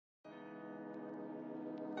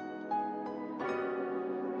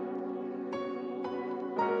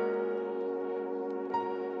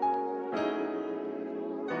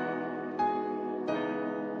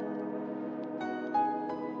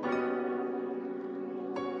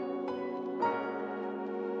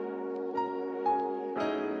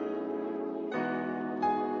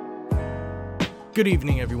Good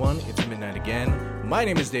evening, everyone. It's midnight again. My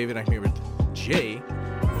name is David. I'm here with Jay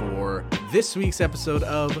for this week's episode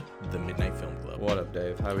of the Midnight Film Club. What up,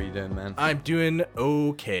 Dave? How are you doing, man? I'm doing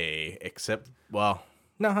okay, except, well,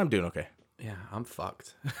 no, I'm doing okay. Yeah, I'm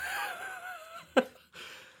fucked.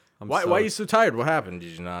 Why are you so tired? What happened?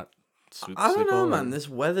 Did you not sleep? I don't know, over? man. This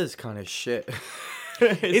weather's kind of shit.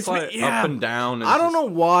 it's like up and down. I don't know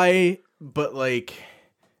why, but like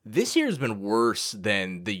this year's been worse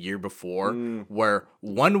than the year before, where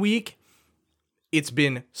 1 week it's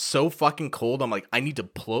been so fucking cold. I'm like, I need to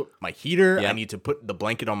pull out my heater. Yeah. I need to put the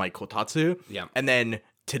blanket on my kotatsu. Yeah. And then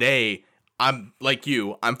today, I'm like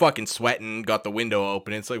you. I'm fucking sweating. Got the window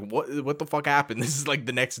open. It's like, what the fuck happened? This is like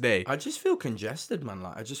the next day. I just feel congested, man.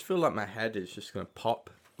 Like I just feel like my head is just gonna pop.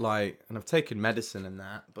 Like, and I've taken medicine and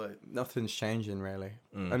that, but nothing's changing really.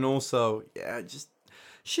 And also, yeah, just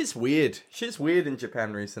shit's weird. Shit's weird in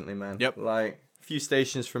Japan recently, man. Yep. Like a few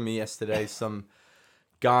stations from me yesterday, some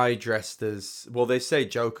guy dressed as, well, they say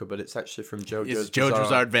Joker, but it's actually from JoJo's It's JoJo's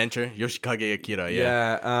Bizarre Adventure. Yoshikage Akira.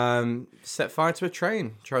 Yeah, set fire to a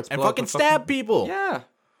train. Tried to And blow up fucking a stab people. Yeah.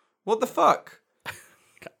 What the fuck?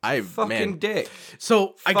 Fucking man. dick.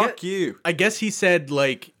 So Fuck you. I guess he said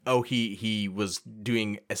like, oh, he was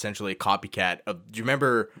doing essentially a copycat of. Do you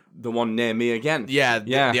remember? The one near me again. Yeah,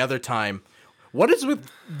 Yeah. The other time. What is with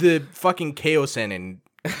the fucking Kaiosen and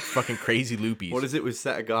fucking crazy loopies? What is it with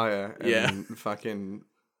Setagaya and Yeah. fucking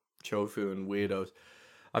Chofu and weirdos?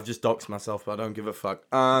 I've just doxed myself, but I don't give a fuck.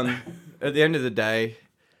 At the end of the day,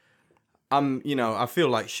 I feel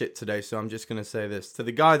like shit today, so I'm just gonna say this to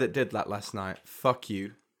the guy that did that last night. Fuck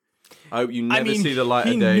you. I hope you never see the light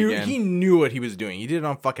of day again. He knew what he was doing. He did it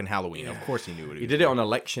on fucking Halloween. Of course he knew what he He was did it on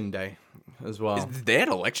election day as well. doing. They had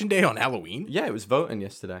election day on Halloween? Yeah, it was voting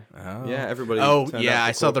yesterday. Oh. Yeah, everybody. Oh, turned yeah, out for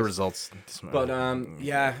I saw the Corpus. results. But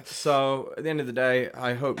yeah. So at the end of the day,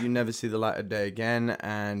 I hope you never see the light of day again.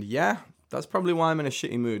 And yeah, that's probably why I'm in a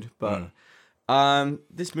shitty mood. But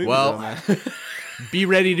this movie, Well, though, man. Be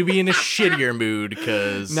ready to be in a shittier mood,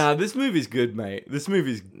 because... Nah, this movie's good, mate. This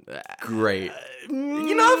movie's great.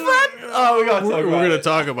 You know, friend? Oh, we gotta talk We're about going to it.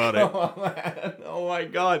 talk about it. Oh, man. Oh, my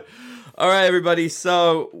God. All right, everybody.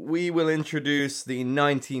 So we will introduce the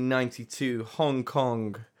 1992 Hong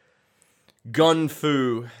Kong Gun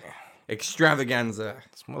Fu extravaganza.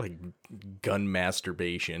 It's more like gun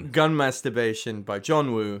masturbation. Gun Masturbation by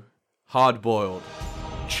John Woo, Hard Boiled.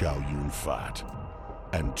 Chow Yun-fat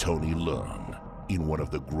and Tony Leung in one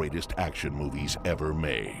of the greatest action movies ever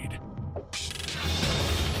made.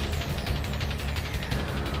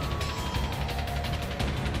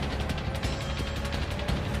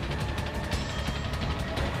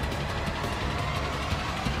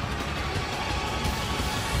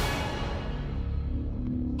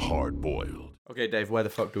 Hard Boiled. Okay, Dave, where the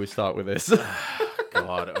fuck do we start with this?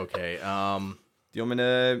 God, okay. Do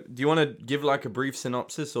you want to give like a brief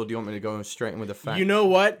synopsis, or do you want me to go straight in with the facts? You know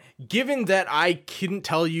what? Given that I couldn't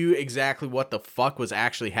tell you exactly what the fuck was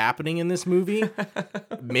actually happening in this movie,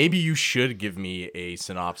 maybe you should give me a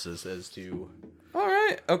synopsis as to... All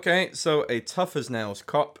right. Okay. So a tough as nails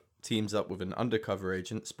cop teams up with an undercover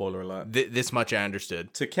agent. Spoiler alert. This much I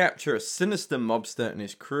understood. To capture a sinister mobster and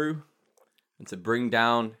his crew, and to bring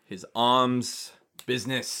down his arms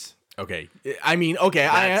business. Okay. I mean, okay,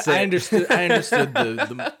 I That's it. understood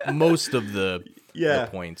the most of the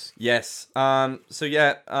points. Yes.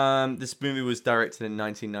 This movie was directed in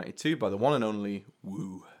 1992 by the one and only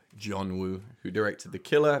John Woo, who directed The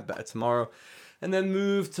Killer, Better Tomorrow, and then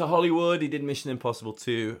moved to Hollywood. He did Mission Impossible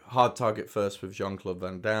 2, Hard Target first with Jean-Claude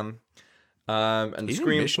Van Damme. And He the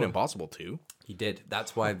did Mission Impossible 2. He did.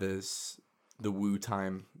 That's why there's the Woo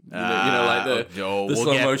time. Like the we'll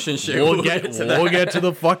slow get- motion shit. We'll get to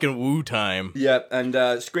the fucking Woo time. Yep, and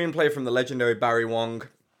screenplay from the legendary Barry Wong,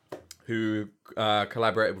 who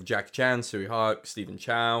collaborated with Jackie Chan, Sui Hark, Stephen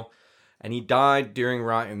Chow, and he died during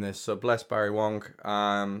writing this. So bless Barry Wong.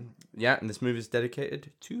 And this movie is dedicated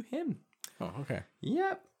to him. Oh, okay.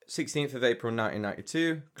 Yep, 16th of April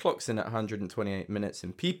 1992. Clocks in at 128 minutes,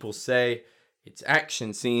 and people say its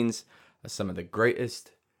action scenes are some of the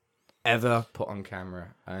greatest ever put on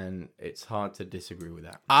camera, and it's hard to disagree with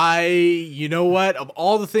that. You know what? Of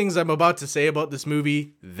all the things I'm about to say about this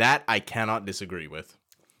movie, that I cannot disagree with.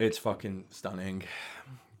 It's fucking stunning.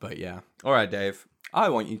 But yeah. All right, Dave. I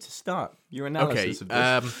want you to start your analysis of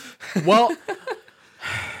this. Well,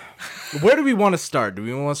 where do we want to start? Do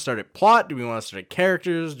we want to start at plot? Do we want to start at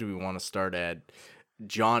characters? Do we want to start at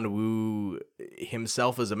John Woo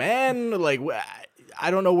himself as a man? Like, I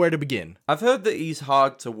don't know where to begin. I've heard that he's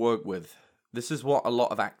hard to work with. This is what a lot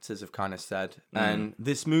of actors have kind of said. And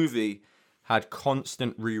this movie had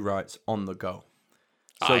constant rewrites on the go.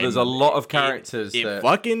 So there's a lot of characters It that...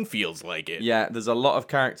 fucking feels like it. Yeah, there's a lot of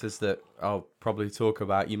characters that I'll probably talk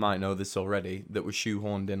about. You might know this already, that were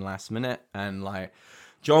shoehorned in last minute. And like,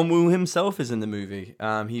 John Woo himself is in the movie.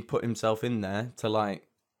 He put himself in there to like,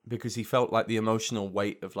 because he felt like the emotional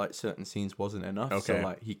weight of like certain scenes wasn't enough. Okay. So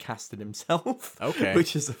like, he casted himself. Okay.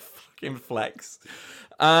 Which is a fucking flex.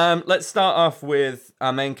 Let's start off with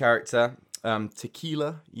our main character,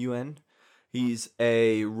 Tequila Yuen. He's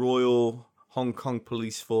a Royal Hong Kong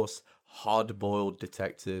Police Force hard-boiled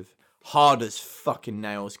detective. Hard as fucking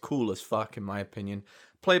nails, cool as fuck, in my opinion.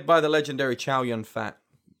 Played by the legendary Chow Yun-fat,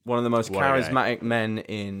 one of the most What a guy. charismatic men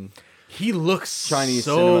in... He looks Chinese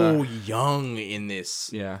so cinema. young in this.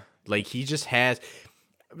 Yeah. Like, he just has...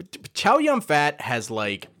 Chow Yun-fat has,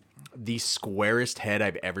 like, the squarest head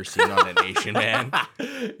I've ever seen on an Asian man.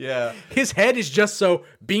 Yeah. His head is just so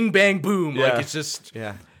bing, bang, boom. Yeah. Like, it's just...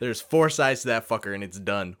 Yeah. There's 4 sides to that fucker, and it's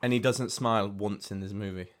done. And he doesn't smile once in this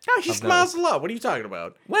movie. Oh, he I've smiles noticed. a lot. What are you talking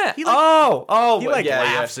about? Where? He, like, he, well, like, yeah,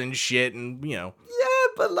 laughs and shit, and, you know... Yeah,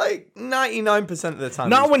 but like 99% of the time,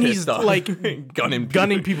 Not when pissed he's, off. like,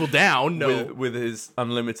 gunning people down. No. with his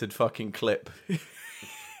unlimited fucking clip.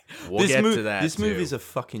 We'll get to that, This too. movie's a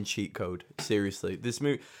fucking cheat code. Seriously, this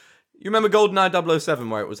movie. You remember GoldenEye 007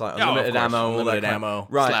 where it was like unlimited course, ammo, all unlimited that kind- ammo,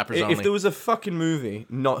 right? slappers If only. there was a fucking movie,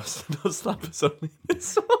 not slappers only,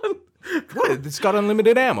 this one, What? It's got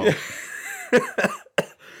unlimited ammo.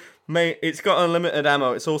 mate, it's got unlimited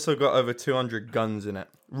ammo. It's also got over 200 guns in it,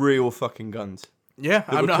 real fucking guns. Yeah,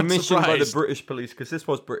 They I'm were not commissioned by the surprised. British police because this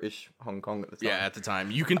was British Hong Kong at the time. Yeah, at the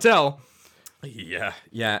time. You can tell. Yeah,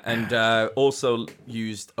 and also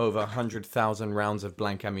used over 100,000 rounds of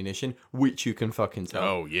blank ammunition, which you can fucking tell.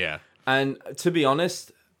 Oh, yeah. And to be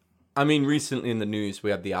honest, I mean, recently in the news,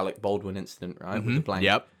 we had the Alec Baldwin incident, right? With the blank.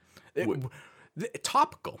 Yep.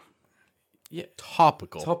 Topical. Yeah.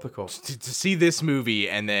 Topical. Topical. To see this movie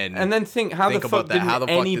and then... And then think, how Think the about fuck that. did How the fuck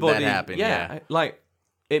did that anybody... happen? Yeah. like,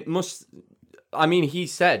 it must... I mean, he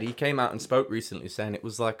came out and spoke recently saying it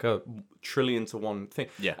was like a trillion to one thing.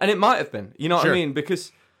 Yeah. And it might have been, you know what Sure. I mean?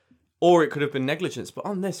 Because... Or it could have been negligence. But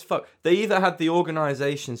on this, fuck... They either had the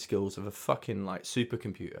organization skills of a fucking, like,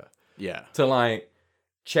 supercomputer... Yeah. to like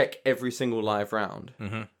check every single live round,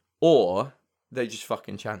 Mm-hmm. or they just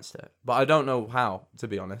fucking chanced it. But I don't know how, to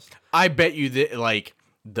be honest. I bet you that, like,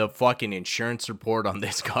 the fucking insurance report on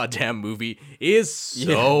this goddamn movie is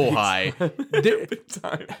so high. Big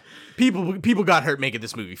time. People got hurt making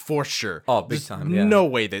this movie, for sure. Oh, big There's time, yeah. No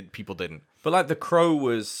way that people didn't. But like The Crow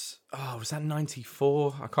was, was that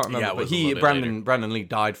 94? I can't remember. Yeah, it but was a little bit Brandon Lee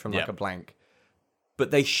died from like Yeah. a blank. But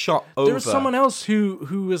they shot over. There was someone else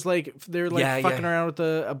who was like, they were like Yeah, fucking yeah. around with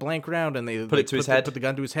a blank round, and they Put it to his head. put the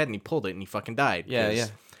gun to his head, and he pulled it, and he fucking died. Yeah, 'Cause yeah.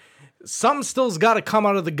 Something still's got to come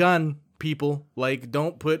out of the gun, people. Like,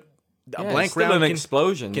 don't put a Yeah, blank it's still round an can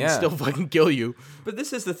explosion. Yeah. still fucking kill you. But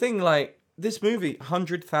this is the thing. Like this movie,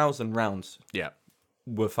 100,000 rounds Yeah.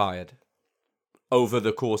 were fired over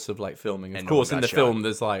the course of like filming. Of And no course, one in got the shot. film,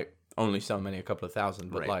 there's like only so many, a couple of thousand,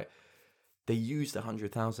 but Right. like they used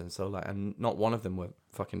 100,000, so like, and not one of them were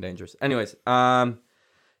fucking dangerous. Anyways,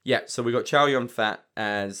 yeah. So we got Chow Yun-fat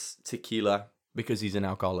as Tequila because he's an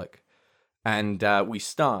alcoholic, and we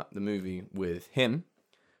start the movie with him,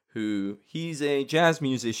 who he's a jazz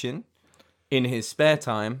musician in his spare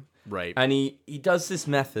time. Right. And he does this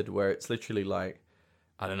method where it's literally like,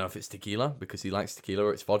 I don't know if it's tequila because he likes tequila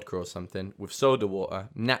or it's vodka or something with soda water,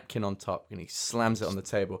 napkin on top, and he slams it on the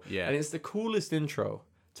table. Yeah. And it's the coolest intro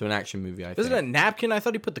to an action movie, I Isn't it a think. napkin? I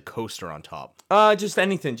thought he put the coaster on top. Just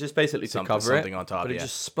anything, just basically to cover something it. on top, But it yeah.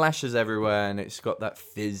 just splashes everywhere and it's got that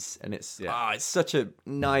fizz and it's it's such a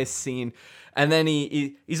nice scene. And then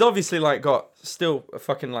he's obviously like got still a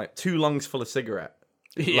fucking like 2 lungs full of cigarette.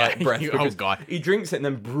 Yeah. Like breath. Oh, because God. He drinks it and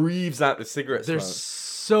then breathes out the cigarette There's smoke.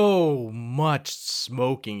 so much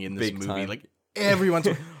smoking in this Big movie. time. Like, everyone's...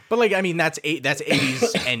 But, like, I mean, that's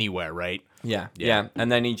 80s anywhere, right? Yeah.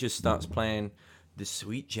 And then he just starts playing the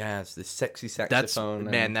sweet jazz, the sexy That's... saxophone.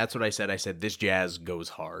 Man, and that's what I said. I said, this jazz goes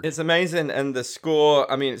hard. it's amazing. And the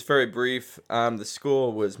score, I mean, it's very brief. The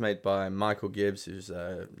score was made by Michael Gibbs, who's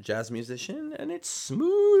a jazz musician, and it's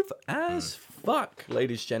smooth as fuck,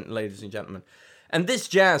 ladies and gentlemen. And this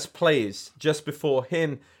jazz plays just before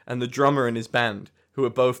him and the drummer in his band, who are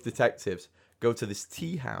both detectives, go to this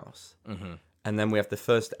tea house. Mm-hmm. And then we have the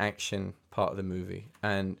first action part of the movie.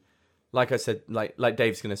 And like I said, like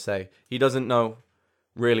Dave's going to say, he doesn't know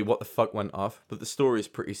really what the fuck went off, but the story is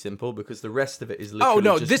pretty simple because the rest of it is literally Oh,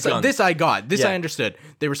 no, just guns. this I got. This Yeah. I understood.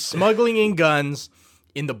 They were smuggling in guns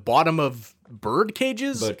in the bottom of bird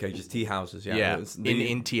cages? Bird cages, tea houses, yeah. Yeah, It's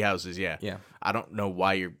the- in tea houses, yeah. Yeah. I don't know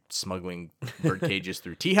why you're smuggling bird cages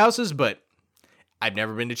through tea houses, but I've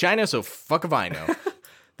never been to China, so fuck if I know.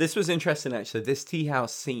 This was interesting, actually. This tea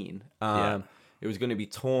house scene, it was going to be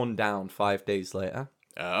torn down 5 days later.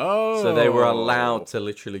 Oh. So they were allowed to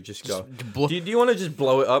literally just go, do you want to just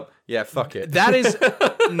blow it up? Yeah, fuck it. That is,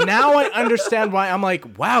 now I understand why I'm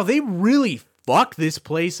like, wow, they really fucked this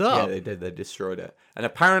place Yeah, up. they did. They destroyed it. And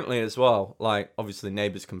apparently as well, like, obviously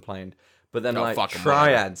neighbors complained, but then like fuck 'em,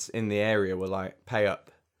 triads in the area were like, pay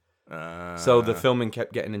up. So the filming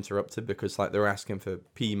kept getting interrupted because like they were asking for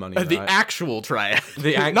pee money. The right? actual triad.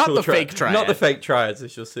 The actual Not the fake triad. Not the fake triads,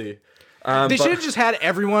 as you'll see. They should have just had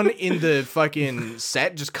everyone in the fucking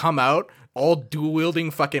set just come out, all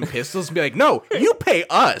dual-wielding fucking pistols, and be like, no, you pay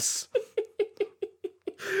us.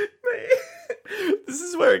 This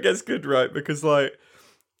is where it gets good, right? Because like,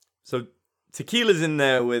 so Tequila's in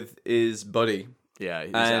there with his buddy,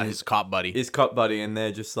 Yeah, his cop buddy. his cop buddy, and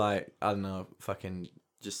they're just like, I don't know, fucking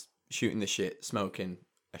just shooting the shit, smoking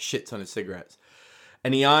a shit ton of cigarettes.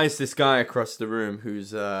 And he eyes this guy across the room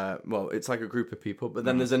who's, well, it's like a group of people, but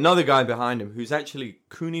then there's another guy behind him who's actually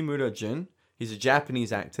Kunimura Jin. He's a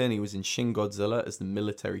Japanese actor, and he was in Shin Godzilla as the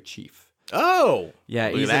military chief. Oh! Yeah,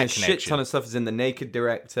 Look at he's in that a shit connection. ton of stuff. He's in The Naked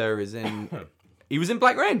Director, he was in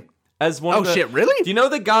Black Rain as one Oh, of the... shit, really? Do you know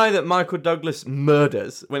the guy that Michael Douglas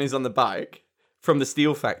murders when he's on the bike from the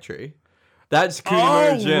steel factory? That's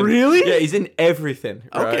Kunimura Jin. really? Yeah, he's in everything.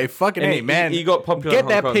 Right? Okay, fucking And hey, man. He got popular in Get Hong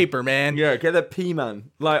that Kong. paper, man. Yeah, get that P,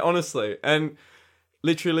 man. Like, honestly. And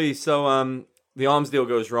literally, so the arms deal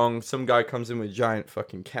goes wrong. Some guy comes in with a giant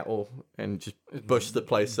fucking kettle and just bushes the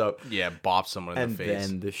place up. Yeah, bop someone in And the face.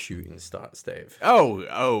 then the shooting starts, Dave.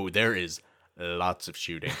 Oh, there is lots of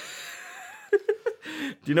shooting.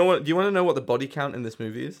 Do you want to know what the body count in this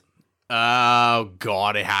movie is? Oh,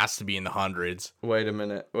 God, it has to be in the hundreds. Wait a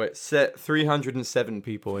minute. Set 307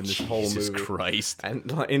 people in this whole Jesus movie. Christ.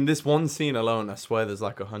 And like, in this one scene alone, I swear there's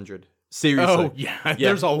like 100. Seriously. Oh, yeah,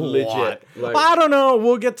 there's a legit. lot. Like- I don't know.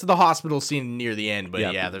 We'll get to the hospital scene near the end, but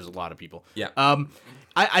Yeah. yeah, there's a lot of people. Yeah.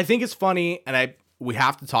 I think it's funny, and we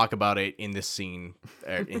have to talk about it in this scene.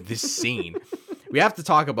 We have to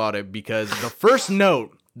talk about it because the first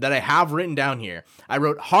note that I have written down here, I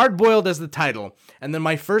wrote "hard boiled" as the title, and then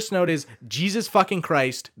my first note is Jesus fucking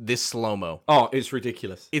Christ, this slow mo. Oh, it's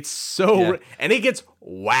ridiculous. It's so, Yeah. and it gets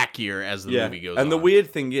wackier as the movie goes on. And the weird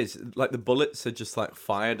thing is, like, the bullets are just like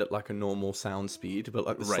fired at like a normal sound speed, but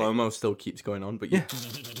like the Right. slow mo still keeps going on. But yeah,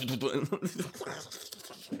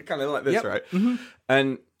 kind of like this, Yep. right?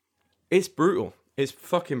 And it's brutal. It's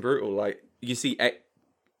fucking brutal. Like, you see,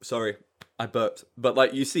 sorry, I burped, but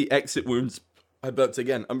like you see exit wounds. I burped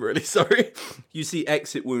again. I'm really sorry. You see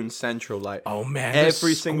exit wounds central, like, oh man, every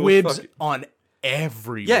there's single squibs fucking- on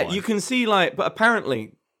everyone. yeah, you can see, like, but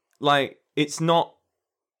apparently, like, it's not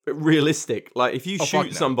realistic. Like, if you fuck shoot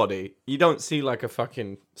no. somebody, you don't see like a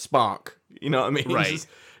fucking spark. You know what I mean? It's Right. just-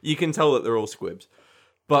 you can tell that they're all squibs.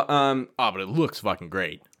 But Oh, but it looks fucking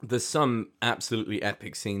great. there's some absolutely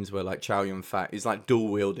epic scenes where like Chow Yun Fat is like dual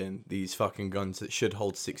wielding these fucking guns that should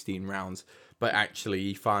hold 16 rounds, but actually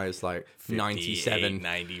he fires like 97,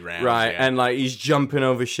 90 rounds. right? yeah. And like he's jumping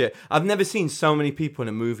over shit. I've never seen so many people in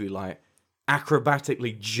a movie like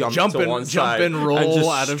acrobatically jump Jump to and- one jump side and roll and just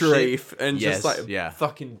out of strafe and Yes, just like yeah.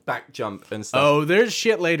 fucking back jump and stuff. Oh, there's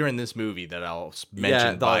shit later in this movie that I'll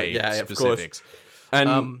mention by of course. specifics.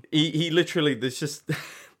 And he literally, there's just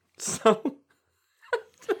so.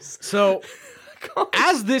 So,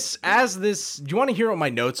 as this, do you want to hear what my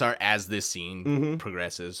notes are as this scene Mm-hmm.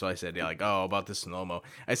 progresses? So I said, yeah, like, oh, about the slow-mo.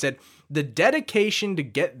 I said, the dedication to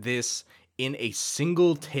get this in a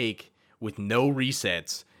single take with no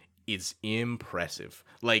resets is impressive.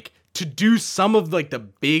 Like, to do some of, like, the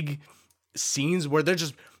big scenes where they're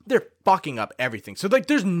fucking up everything. So, like,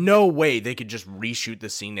 there's no way they could just reshoot the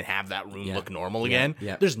scene and have that room look normal again.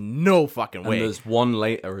 yeah. There's no fucking way. And there's one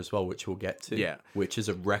later as well, which we'll get to. Yeah. Which is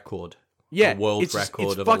a record. Yeah, A world it's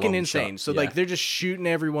record it's of fucking a long insane. shot. So Yeah. like they're just shooting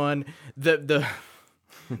everyone. The the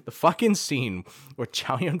fucking scene where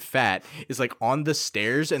Chow Yun Fat is like on the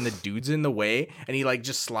stairs and the dude's in the way and he like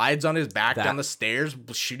just slides on his back down the stairs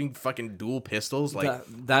shooting fucking dual pistols. Like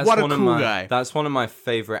That's what a one of cool my, guy. That's one of my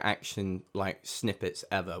favorite action like snippets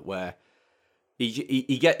ever, where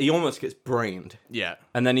he almost gets brained, Yeah.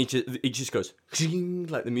 and then he just goes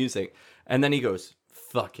like the music, and then he goes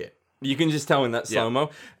fuck it. You can just tell in that slow mo,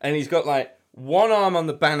 and he's got like one arm on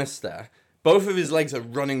the banister, both of his legs are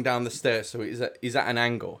running down the stairs, so he's at an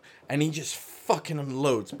angle, and he just fucking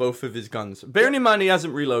unloads both of his guns. Bearing in mind he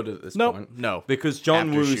hasn't reloaded at this point, no. because John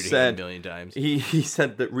After Woo shooting it said a million times. he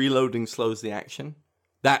said that reloading slows the action.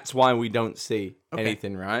 That's why we don't see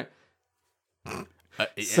anything, right?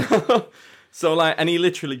 So like, and he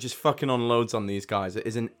literally just fucking unloads on these guys. It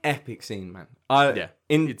is an epic scene, man.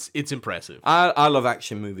 It's impressive. I love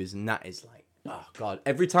action movies, and that is like, oh god.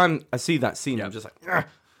 Every time I see that scene, I'm just like,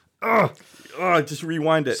 just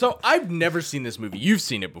rewind it. So I've never seen this movie. You've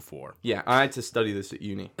seen it before. Yeah, I had to study this at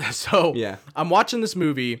uni. So Yeah. I'm watching this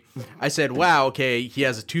movie. I said, wow, okay, he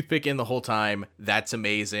has a toothpick in the whole time. That's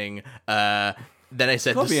amazing. Then I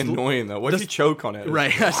said, Probably annoying though. What if you choke on it?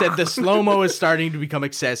 Right. I said the slow-mo is starting to become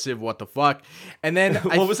excessive. What the fuck? And then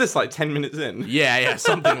What was this, like 10 minutes in? Yeah,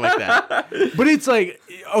 something like that. But it's like,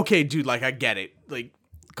 okay, dude, like I get it. Like,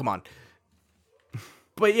 come on.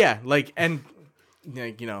 But yeah, like, and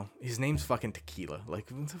like, you know, his name's fucking Tequila. Like,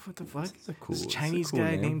 what the fuck? It's a cool, This Chinese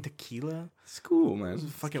guy name. named Tequila. It's cool, man.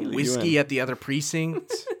 Fucking Tequila whiskey UN. at the other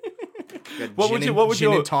precinct. What would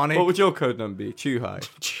gin and tonic? your code number be? Chuhai.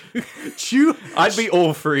 Chu I'd be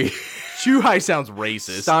all free. Chuhai sounds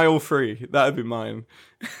racist. Style free. That'd be mine.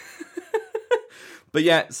 But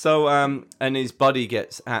yeah, so and his buddy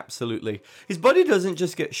gets his buddy doesn't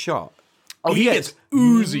just get shot. Oh, he gets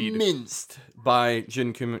oozied. Minced by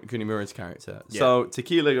Jin Kunimura's character. So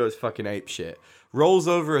Tequila goes fucking ape shit. Rolls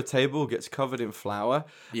over a table, gets covered in flour,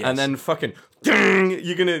 and then fucking ding,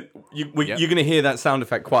 you're gonna hear that sound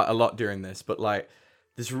effect quite a lot during this, but like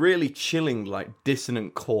this really chilling, like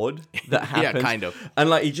dissonant chord that happens. kind of. And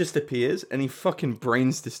like he just appears and he fucking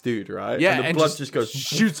brains this dude, right? Yeah, and the blood just goes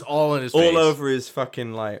shoots all in his face. all over his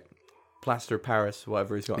fucking like plaster of Paris,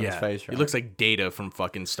 whatever he's got on his face. Right? He looks like Data from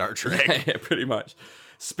fucking Star Trek. Yeah, pretty much.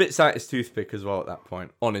 Spits out his toothpick as well at that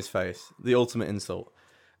point on his face. The ultimate insult.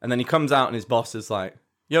 And then he comes out and his boss is like,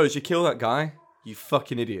 yo, did you kill that guy? You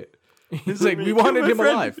fucking idiot. He's like, we wanted him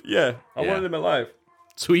alive. Yeah, I wanted him alive.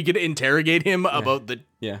 So we could interrogate him about the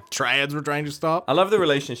Yeah. triads we're trying to stop. I love the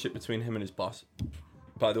relationship between him and his boss,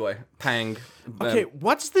 by the way. Pang. Okay,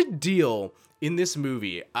 what's the deal in this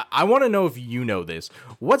movie? I want to know if you know this.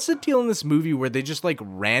 What's the deal in this movie where they just like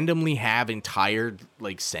randomly have entire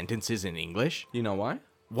like sentences in English? You know why?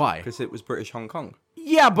 Why? Because it was British Hong Kong.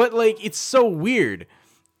 Yeah, but like it's so weird.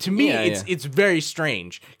 To me, Yeah, it's very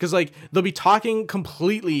strange because like they'll be talking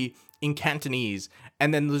completely in Cantonese,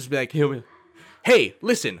 and then they'll just be like, "Hey,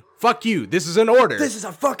 listen, fuck you. This is an order." This is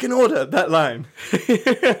a fucking order. That line.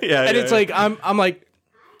 Yeah. And it's like I'm like,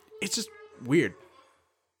 it's just weird.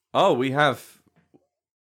 Oh, we have.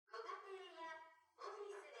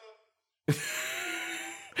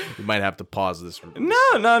 We might have to pause this. No.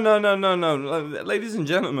 Ladies and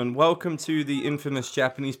gentlemen, welcome to the infamous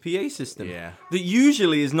Japanese PA system. Yeah. That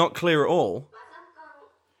usually is not clear at all.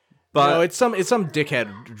 But No, it's some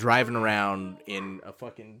dickhead driving around in a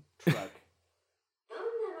fucking truck.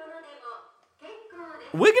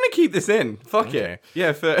 we're gonna keep this in. Fuck Okay. it.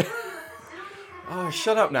 Yeah. Oh,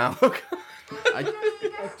 shut up now. I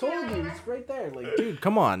told you, it's right there. Like, dude,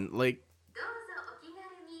 come on. Like,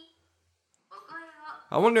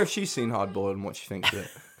 I wonder if she's seen Hardboiled and what she thinks of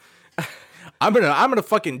it. I'm gonna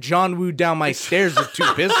fucking John Woo down my stairs with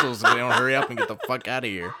 2 pistols if they don't hurry up and get the fuck out of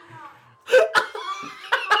here.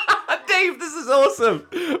 Dave, this is awesome.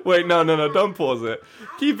 Wait, no, don't pause it.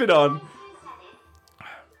 Keep it on.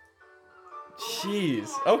 Jeez.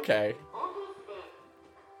 Okay.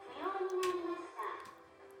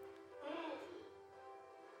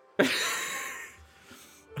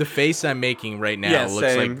 The face I'm making right now Yeah,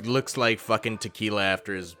 same. looks like fucking Tequila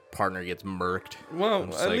after his partner gets murked. Well,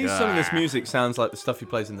 just at like, least some of this music sounds like the stuff he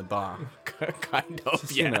plays in the bar. Kind of,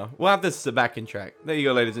 You know, we'll have this as a backing track. There you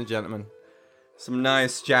go, ladies and gentlemen. Some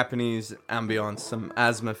nice Japanese ambience, some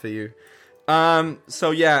asthma for you.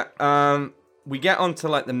 We get onto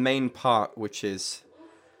like the main part, which is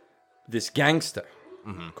this gangster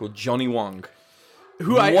called Johnny Wong.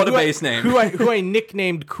 What a base name. Who I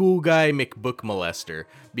nicknamed Cool Guy McBook Molester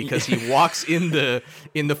because he walks in the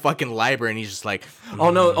fucking library and he's just like, Oh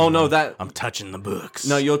no, that I'm touching the books.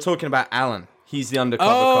 no, you're talking about Alan. He's the undercover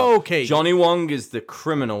Oh, cop. okay. Johnny Wong is the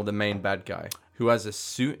criminal, the main bad guy, who has a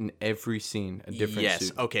suit in every scene, a different Yes.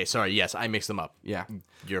 suit. Okay. Sorry. Yes, I mixed them up. Yeah.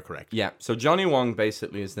 You're correct. Yeah, so Johnny Wong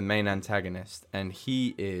basically is the main antagonist, and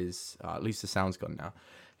he is, at least the sound's gone now,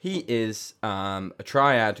 he is a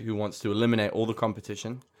triad who wants to eliminate all the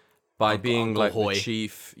competition by being Uncle like Hoy. the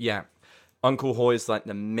chief. Yeah, Uncle Hoy is like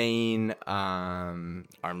the main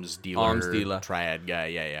Arms dealer. Triad guy.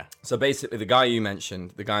 Yeah. So basically, the guy you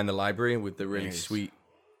mentioned, the guy in the library with the really sweet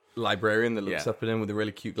librarian that looks Yeah. up at him with the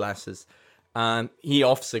really cute glasses, he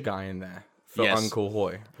offs a guy in there for Yes. Uncle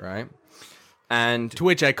Hoy, right? And To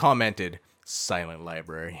which I commented, "Silent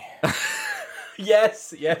library."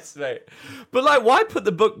 yes, mate. But like, why put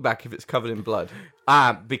the book back if it's covered in blood?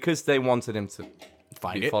 Because they wanted him to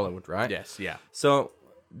Find be it. followed, right? Yes. Yeah. So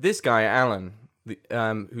this guy, Alan,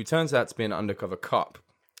 who turns out to be an undercover cop,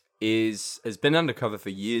 has been undercover for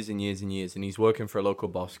years and years and years, and he's working for a local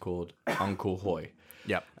boss called Uncle Hoy.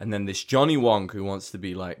 Yep. And then this Johnny Wong, who wants to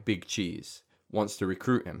be like Big Cheese, wants to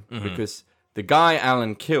recruit him because the guy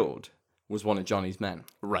Alan killed was one of Johnny's men.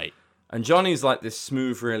 Right. And Johnny's like this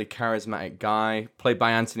smooth, really charismatic guy, played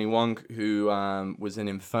by Anthony Wong, who was in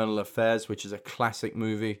Infernal Affairs, which is a classic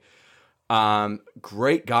movie.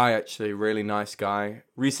 Great guy, actually, really nice guy.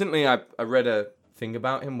 Recently, I read a thing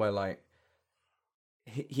about him where like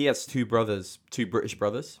he has two British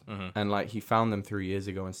brothers, and like he found them 3 years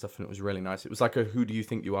ago and stuff, and it was really nice. It was like a "Who Do You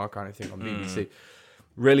Think You Are" kind of thing on BBC.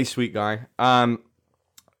 Really sweet guy.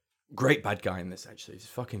 Great bad guy in this, actually. He's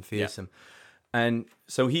fucking fearsome. Yeah. And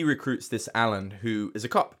so he recruits this Alan, who is a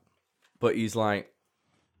cop, but he's like,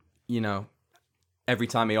 you know, every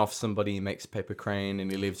time he offs somebody, he makes a paper crane, and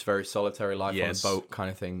he lives very solitary life on a boat kind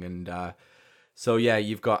of thing. And so, yeah,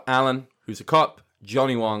 you've got Alan, who's a cop,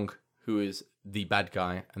 Johnny Wong, who is the bad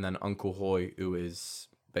guy, and then Uncle Hoy, who is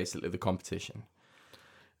basically the competition.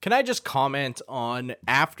 Can I just comment on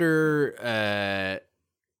after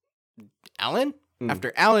Alan?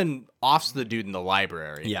 After Alan offs the dude in the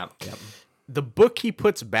library. Yeah. The book he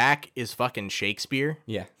puts back is fucking Shakespeare.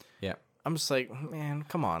 Yeah. I'm just like, man,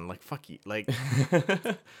 come on, like, fuck you, like,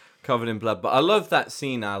 covered in blood. But I love that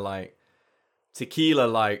scene. Like Tequila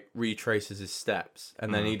like retraces his steps,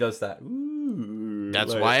 and then he does that. Ooh,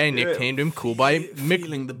 that's like, why I nicknamed him Cool by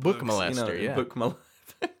feeling the Book books, Molester. You know, Book Molester.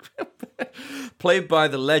 Played by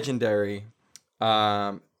the legendary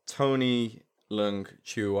Tony Leung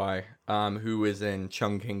Chiu-wai, who is in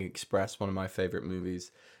Chungking Express, one of my favorite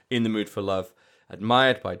movies. In the Mood for Love,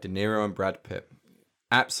 admired by De Niro and Brad Pitt.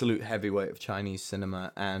 Absolute heavyweight of Chinese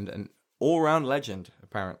cinema and an all-round legend,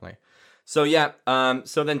 apparently. So yeah,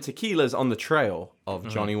 so then Tequila's on the trail of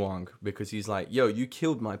Johnny Wong because he's like, yo, you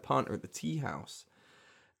killed my partner at the tea house.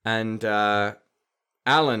 And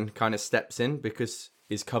Alan kind of steps in because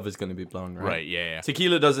his cover's going to be blown, right? Right, yeah.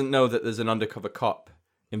 Tequila doesn't know that there's an undercover cop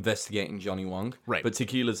investigating Johnny Wong. Right. But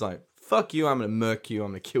Tequila's like, fuck you, I'm going to murk you,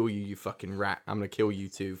 I'm going to kill you, you fucking rat. I'm going to kill you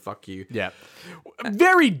too, fuck you. Yeah.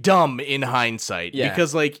 Very dumb in hindsight. Yeah.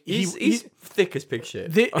 Because, like, he's thick as pig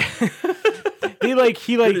shit. He like...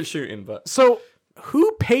 Good at shooting, but... So,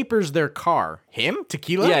 who papers their car? Him?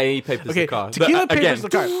 Tequila? Yeah, he papers the car. Tequila papers the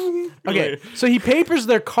car. Okay, so he papers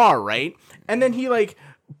their car, right? And then he, like,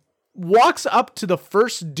 walks up to the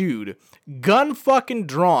first dude, gun fucking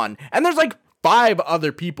drawn, and there's, like, 5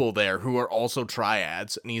 other people there who are also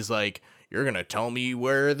triads, and he's like, you're gonna tell me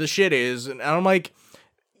where the shit is, and I'm like,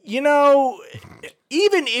 you know,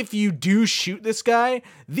 even if you do shoot this guy,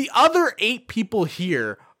 the other 8 people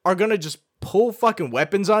here are gonna just pull fucking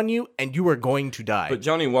weapons on you, and you are going to die. But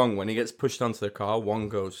Johnny Wong, when he gets pushed onto the car, Wong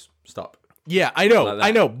goes, stop. Yeah, I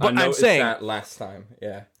know, but I'm saying that last time,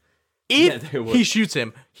 yeah. If he shoots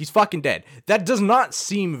him, he's fucking dead. That does not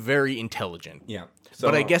seem very intelligent. Yeah. So,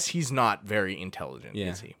 but I guess he's not very intelligent,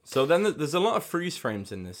 is he? So then there's a lot of freeze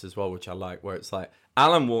frames in this as well, which I like, where it's like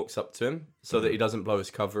Alan walks up to him so that he doesn't blow his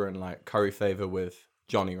cover and like curry favor with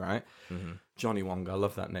Johnny, right? Johnny Wong, I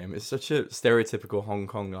love that name. It's such a stereotypical Hong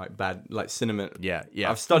Kong like bad like cinema. Yeah.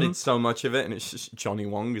 I've studied so much of it, and it's just Johnny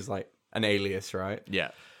Wong is like an alias, right?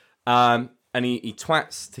 Yeah. And he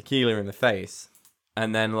twats Tequila in the face,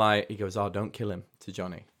 and then like he goes, "Oh, don't kill him," to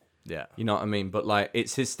Johnny. Yeah. You know what I mean? But like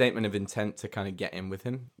it's his statement of intent to kind of get in with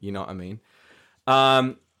him. You know what I mean?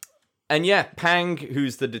 And yeah, Pang,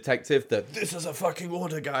 who's the detective, this is a fucking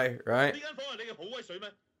order guy, right? This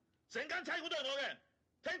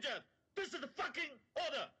is the fucking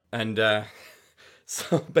order. And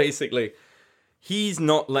so basically, he's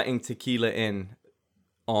not letting Tequila in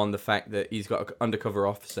on the fact that he's got an undercover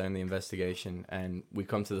officer in the investigation. And we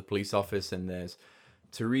come to the police office, and there's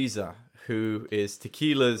Teresa, who is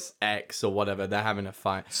Tequila's ex or whatever. They're having a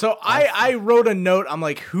fight. So I wrote a note. I'm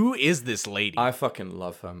like, who is this lady? I fucking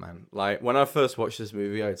love her, man. Like, when I first watched this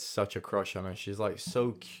movie, I had such a crush on her. She's, like,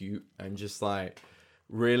 so cute and just, like,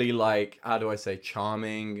 really, like, how do I say,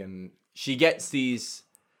 charming. And she gets these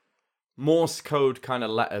Morse code kind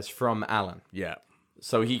of letters from Alan. Yeah.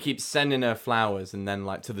 So he keeps sending her flowers, and then,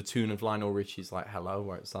 like, to the tune of Lionel Richie's, like, hello,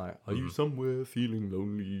 where it's like, are you somewhere feeling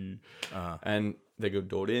lonely? And they go,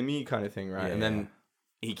 do re mi kind of thing, right? Yeah, and then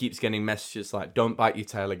he keeps getting messages like, don't bite your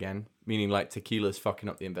tail again, meaning, like, Tequila's fucking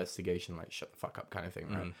up the investigation, like, shut the fuck up kind of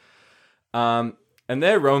thing, right? And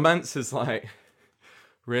their romance is, like,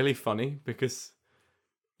 really funny because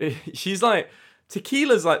she's, like,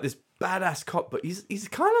 Tequila's, like, this badass cop, but he's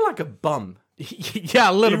kind of like a bum.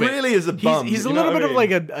 Yeah, a little bit. He really is a bum. He's a little bit of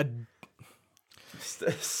like a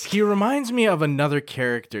he reminds me of another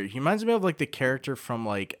character. He reminds me of like the character from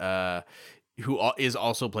like is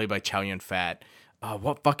also played by Chow Yun-fat.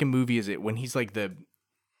 What fucking movie is it when he's like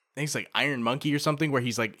I think it's like Iron Monkey or something, where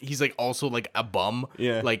he's like also like a bum,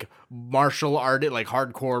 like martial artist, like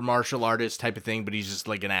hardcore martial artist type of thing, but he's just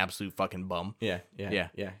like an absolute fucking bum. Yeah.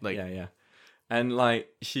 Like, And like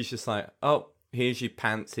she's just like, oh, here's your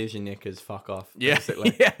pants, here's your knickers, fuck off. Yeah.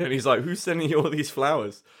 Basically. Yeah. And he's like, who's sending you all these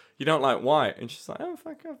flowers? You don't like white? And she's like, oh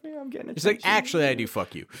fuck off, I'm getting it. He's like, actually, I do.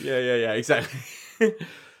 Fuck you. Yeah, exactly.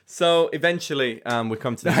 So eventually, we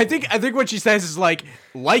come to. I think what she says is like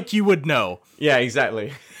you would know, Yeah,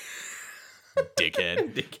 exactly.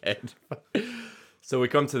 dickhead. Dickhead. So we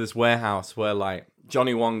come to this warehouse where like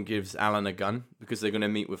Johnny Wong gives Alan a gun because they're gonna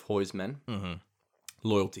meet with Hoy's men. Mm-hmm.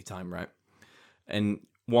 Loyalty time, right? And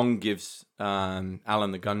Wong gives Alan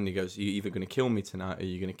the gun and he goes, "You're either gonna kill me tonight or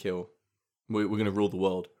you're gonna kill. We're gonna rule the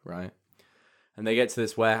world, right?" And they get to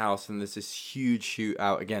this warehouse and there's this huge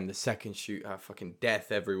shootout again. The second shootout, fucking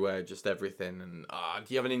death everywhere, just everything. And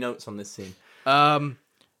do you have any notes on this scene?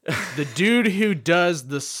 The dude who does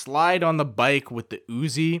the slide on the bike with the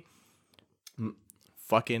Uzi,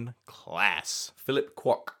 fucking class. Philip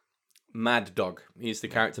Kwok, Mad Dog. He's the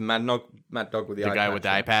character Mad Dog with the eye guy patch, with the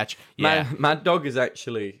right? eye patch. Yeah. Mad Dog is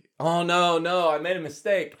actually. Oh no! I made a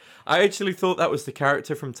mistake. I actually thought that was the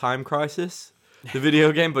character from Time Crisis, the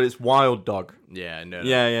video game, but it's Wild Dog. Yeah, no.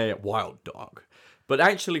 Yeah. Wild Dog. But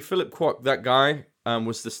actually, Philip Kwok, that guy,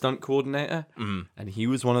 was the stunt coordinator, and he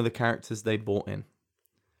was one of the characters they brought in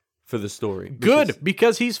for the story. Good,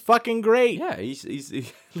 because he's fucking great. Yeah, he's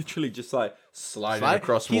literally just like sliding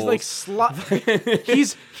across he's walls.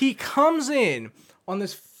 like he comes in on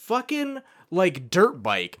this fucking like dirt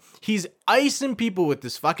bike. He's icing people with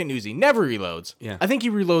this fucking Uzi. Never reloads. Yeah. I think he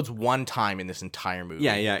reloads one time in this entire movie.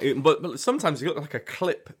 Yeah. But sometimes he looks like a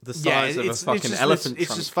clip the size of a fucking elephant It's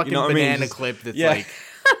trunk. just fucking You know what I mean? banana Just- clip that's yeah. like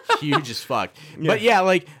huge as fuck. But yeah,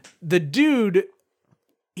 like the dude,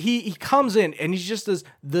 he comes in and he just does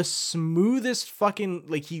the smoothest fucking,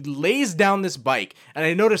 like he lays down this bike. And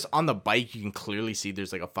I noticed on the bike you can clearly see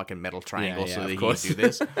there's like a fucking metal triangle Yeah, so of that he course. can do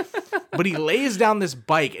this. But he lays down this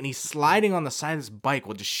bike and he's sliding on the side of this bike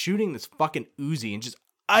while just shooting this fucking Uzi and just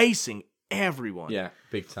icing everyone. Yeah,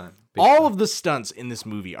 big time. All of the stunts in this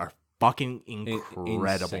movie are fucking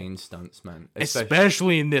incredible. Insane stunts, man.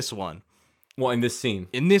 Especially in this one. What, in this scene?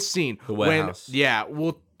 In this scene. The warehouse.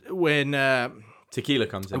 When Tequila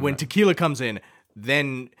comes in. when right? Tequila comes in,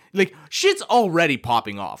 then like shit's already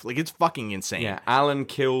popping off. Like it's fucking insane. Yeah, Alan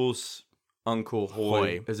kills Uncle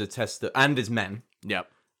Hoy as a tester and his men. Yep.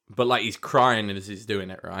 But like he's crying as he's doing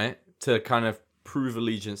it, right? To kind of prove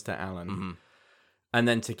allegiance to Alan. Mm-hmm. And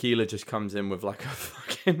then Tequila just comes in with like a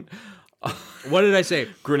fucking What did I say?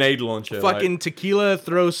 grenade launcher. Fucking Tequila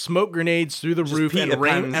throws smoke grenades through the roof Peter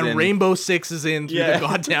Pan's in. Rainbow Sixes in through the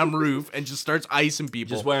goddamn roof and just starts icing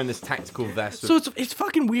people. just wearing this tactical vest. So it's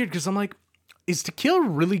fucking weird because I'm like, is Tequila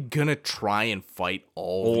really gonna try and fight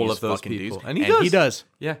all these of those fucking people? dudes? And he does.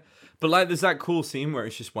 Yeah. But like there's that cool scene where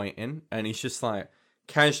he's just waiting and he's just like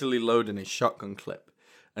casually loading his shotgun clip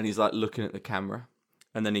and he's like looking at the camera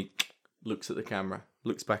and then he looks at the camera,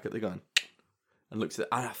 looks back at the gun and looks at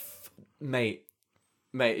mate,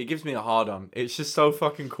 it gives me a hard on. It's just so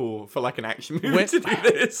fucking cool for like an action movie to do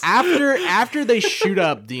this. After they shoot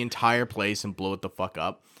up the entire place and blow it the fuck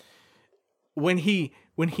up, when he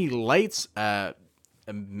lights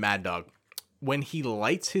Mad Dog, when he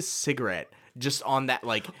lights his cigarette just on that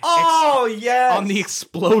like yeah, on the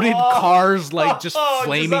exploded cars like just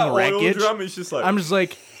flaming wreckage. It's just like I'm just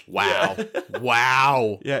like, wow,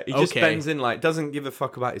 wow. yeah, he just bends in like doesn't give a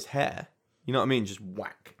fuck about his hair. You know what I mean? Just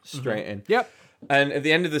whack straight in. Yep. And at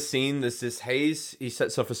the end of the scene, there's this haze. He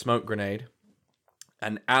sets off a smoke grenade,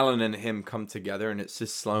 and Alan and him come together, and it's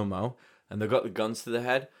just slow mo, and they've got the guns to the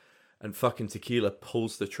head, and fucking Tequila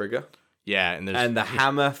pulls the trigger, Yeah, and the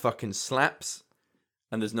hammer fucking slaps,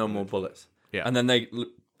 and there's no more bullets. Yeah. And then they look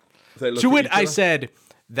to at it, each I other. said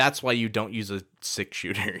that's why you don't use a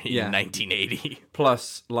 6-shooter in Yeah. 1980.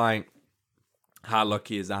 Plus, like, how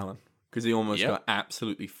lucky is Alan? Because he almost Yep. got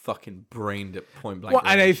absolutely fucking brained at point blank. Well,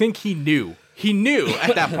 and I range. think he knew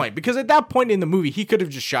at that point, because at that point in the movie, he could have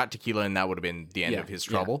just shot Tequila, and that would have been the end Yeah, of his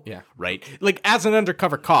yeah, trouble. yeah. Right. Like as an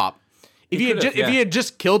undercover cop, if could've, he had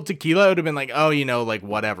just killed Tequila, it would have been like, oh, like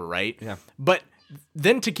whatever, right? Yeah. But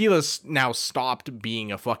then Tequila's now stopped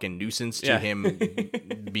being a fucking nuisance to Yeah. him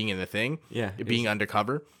being in the thing. Yeah, Being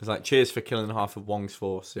undercover. It's like, cheers for killing half of Wong's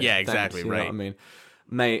force. Yeah, thanks, exactly, you know right. what I mean,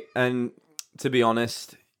 mate, and to be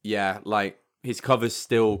honest, yeah, like, his cover's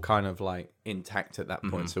still kind of, like, intact at that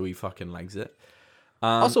point, so he fucking legs it.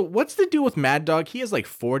 Also, what's the deal with Mad Dog? He has like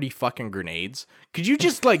 40 fucking grenades. Could you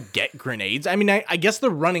just like get grenades? I mean, I guess they're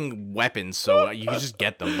running weapons, so you can just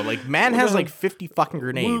get them. But like, man has like 50 fucking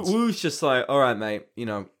grenades. Woo's just like, all right, mate,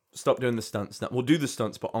 stop doing the stunts. We'll do the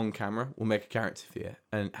stunts, but on camera, we'll make a character for you.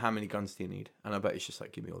 And how many guns do you need? And I bet he's just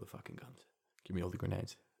like, give me all the fucking guns. Give me all the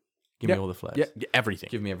grenades. Give me all the flares. Yeah, everything.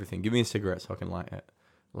 Give me everything. Give me a cigarette so I can light it.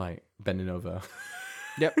 Like, bending over.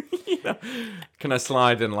 Yep. Can I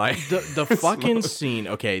slide and like... The fucking scene,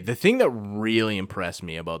 okay, the thing that really impressed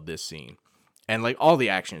me about this scene, and like all the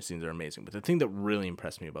action scenes are amazing, but the thing that really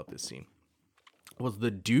impressed me about this scene was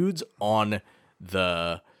the dudes on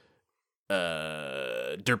the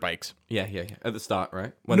dirt bikes. Yeah. At the start,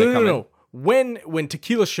 right? No. When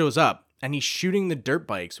Tequila shows up and he's shooting the dirt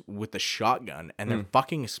bikes with the shotgun and they're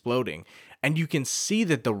fucking exploding, and you can see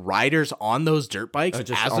that the riders on those dirt bikes Are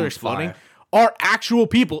just as on they're exploding fire. are actual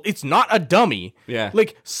people. It's not a dummy. Yeah.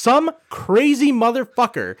 Like some crazy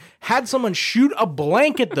motherfucker had someone shoot a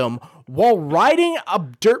blank at them while riding a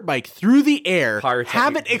dirt bike through the air, Pyrotechnic.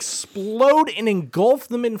 have it explode and engulf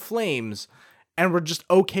them in flames, and we're just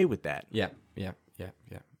okay with that. Yeah.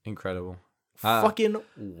 Incredible. Fucking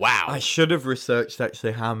wow. I should have researched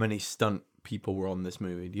actually how many stunt people were on this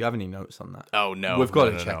movie. Do you have any notes on that? Oh, no. We've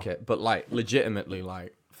got No. to check it. But like, legitimately,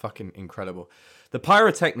 like, fucking incredible. The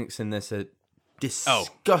pyrotechnics in this are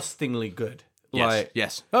disgustingly good. Like,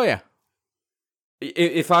 Yes. Oh, yeah.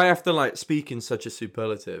 if I have to like speak in such a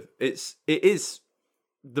superlative, it is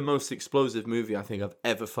the most explosive movie I think I've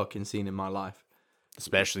ever fucking seen in my life.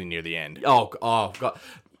 Especially near the end. Oh god,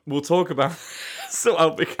 we'll talk about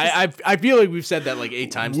because I feel like we've said that like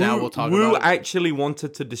 8 times now. We'll talk Wu about it. actually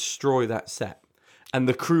wanted to destroy that set, and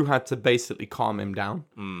the crew had to basically calm him down.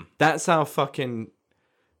 That's how fucking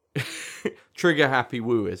trigger happy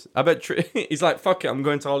Wu is. I bet he's like, fuck it, I'm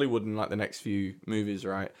going to Hollywood in like the next few movies,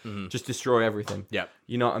 right? Just destroy everything. Yep.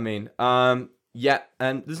 You know what I mean? Yeah,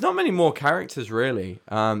 and there's not many more characters really.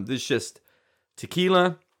 There's just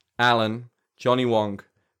Tequila, Alan, Johnny Wong,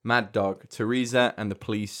 Mad Dog, Teresa, and the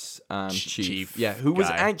police chief. Yeah, who was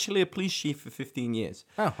guy. actually a police chief for 15 years.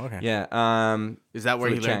 Oh, okay. Yeah. Is that where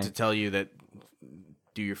for he the learned chain. to tell you that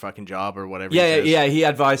do your fucking job or whatever? Yeah, he says? yeah. He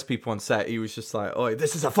advised people on set. He was just like, "Oh,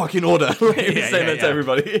 this is a fucking order." He was saying that to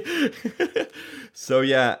everybody. So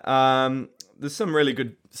yeah, there's some really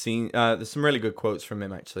good there's some really good quotes from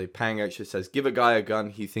him actually. Pang actually says, "Give a guy a gun,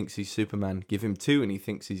 he thinks he's Superman. Give him 2, and he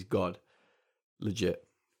thinks he's God." Legit.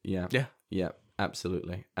 Yeah. Yeah.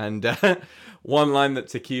 Absolutely. And one line that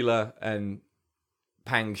Tequila and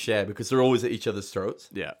Pang share, because they're always at each other's throats.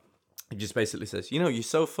 Yeah. He just basically says, "You're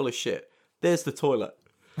so full of shit. There's the toilet."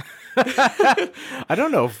 I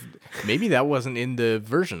don't know if maybe that wasn't in the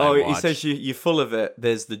version. I He watched. says you're full of it.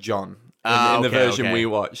 There's the John in the okay, version okay. we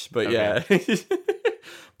watched, but yeah.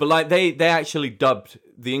 But like they actually dubbed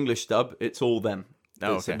the English dub. It's all them.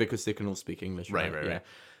 Oh, It's okay. because they can all speak English. Right. Yeah.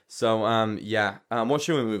 So yeah. What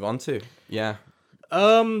should we move on to? Yeah.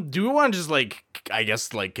 Do we want to just like, I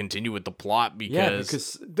guess, like continue with the plot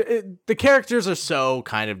because the characters are so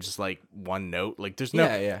kind of just like one note. Like there's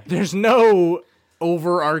no there's no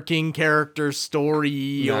overarching character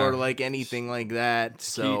story or like anything like that.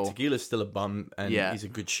 So Tequila's still a bum, and Yeah. he's a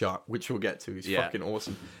good shot, which we'll get to. He's Yeah. fucking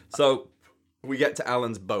awesome. So we get to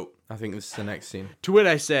Alan's boat. I think this is the next scene. to it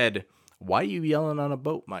I said, "Why are you yelling on a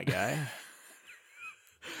boat, my guy?"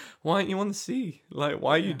 Why aren't you on the sea? Like,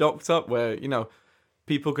 why are you docked up where,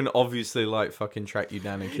 people can obviously, like, fucking track you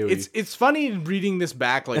down and kill you? It's funny reading this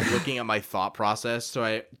back, like looking at my thought process.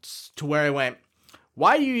 So to where I went,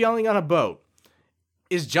 "Why are you yelling on a boat?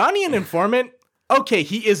 Is Johnny an informant? Okay,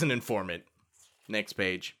 he is an informant." Next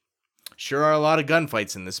page. Sure are a lot of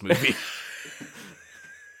gunfights in this movie.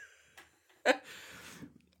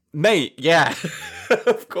 Mate, yeah.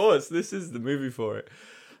 Of course, this is the movie for it.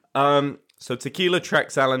 So Tequila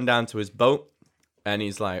tracks Alan down to his boat, and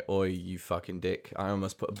he's like, "Oi, you fucking dick. I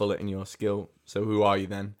almost put a bullet in your skill. So who are you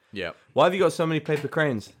then? Yeah. Why have you got so many paper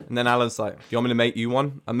cranes?" And then Alan's like, "Do you want me to make you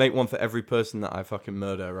one? I make one for every person that I fucking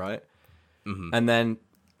murder, right?" Mm-hmm. And then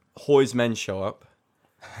Hoy's men show up.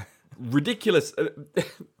 Ridiculous.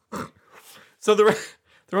 So they're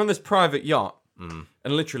on this private yacht, and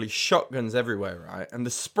literally shotguns everywhere, right? And the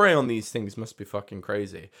spray on these things must be fucking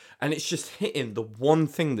crazy. And it's just hitting the one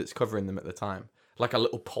thing that's covering them at the time, like a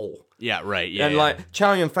little pole. Yeah, right. Yeah. And yeah. like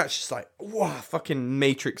Chow Yun-fat's just like, wow, fucking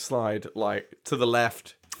Matrix slide, like to the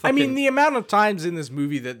left. I mean, Fucking- the amount of times in this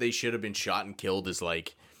movie that they should have been shot and killed is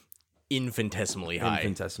like infinitesimally high.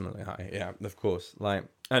 Infinitesimally high, yeah, of course. Like,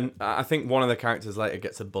 and I think one of the characters later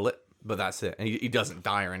gets a bullet, but that's it. And he doesn't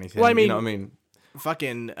die or anything. Well, I mean- you know what I mean?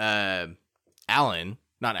 Fucking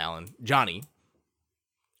Johnny.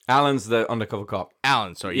 Alan's the undercover cop.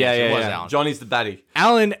 Alan, sorry. Yeah, Yes, yeah, it was yeah. Alan. Johnny's the baddie.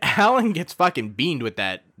 Alan gets fucking beamed with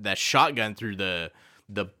that shotgun through the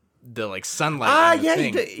like sunlight. Ah, on the yeah,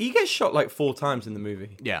 thing. he gets shot like 4 times in the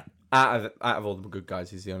movie. Yeah. Out of all the good guys,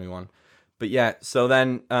 he's the only one. But yeah, so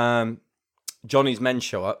then Johnny's men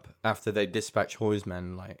show up after they dispatch Hoy's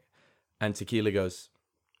men, like, and Tequila goes,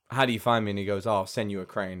 "How do you find me?" And he goes, "Oh, I'll send you a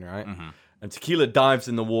crane, right?" Mm-hmm. And Tequila dives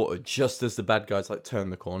in the water just as the bad guys like turn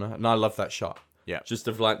the corner, and I love that shot. Yeah. Just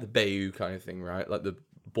of like the Bayou kind of thing, right? Like the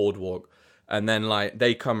boardwalk, and then like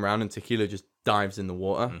they come around and Tequila just dives in the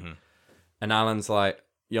water, and Alan's like,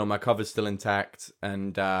 "Yo, my cover's still intact,"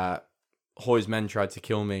 and Hoy's men tried to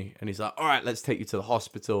kill me, and he's like, "All right, let's take you to the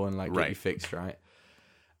hospital and like get you fixed, right?"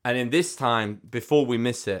 And in this time, before we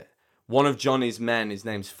miss it, one of Johnny's men, his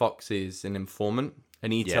name's Foxy, is an informant,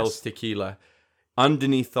 and he tells Tequila,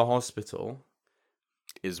 underneath the hospital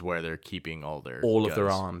Is where they're keeping all their their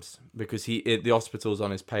guns. arms, because the hospital's on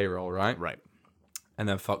his payroll, right? Right. And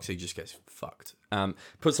then Foxy just gets fucked.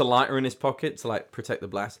 Puts a lighter in his pocket to like protect the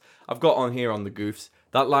blast. I've got on here on the goofs,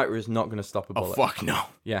 that lighter is not going to stop a bullet. Oh fuck no.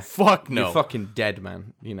 Yeah. Fuck no. You're fucking dead,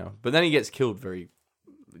 man. You know. But then he gets killed very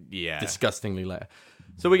Yeah. disgustingly later.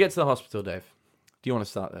 So we get to the hospital, Dave. Do you want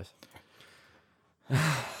to start this?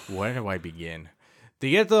 Where do I begin?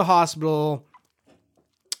 They get to the hospital.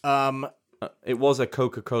 It was a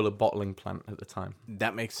Coca-Cola bottling plant at the time.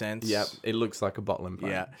 That makes sense. Yeah, it looks like a bottling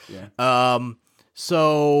plant. Yeah.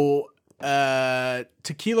 So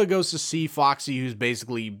Tequila goes to see Foxy, who's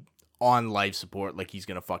basically on life support, like he's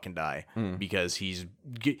gonna fucking die because he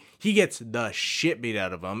gets the shit beat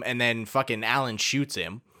out of him, and then fucking Alan shoots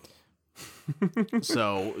him.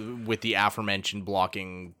 So with the aforementioned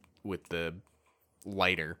blocking with the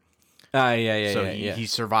lighter. So he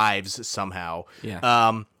survives somehow.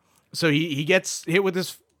 Yeah. So he gets hit with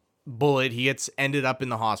this bullet. He gets ended up in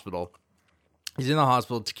the hospital. He's in the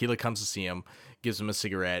hospital. Tequila comes to see him, gives him a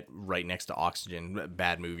cigarette right next to oxygen.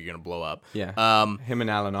 Bad move. You're gonna blow up. Yeah. Him and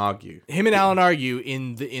Alan argue. Alan argue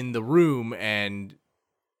in the room, and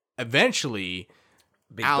eventually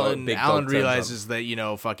Alan realizes that, you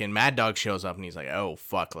know, fucking Mad Dog shows up, and he's like, oh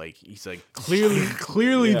fuck, like he's like,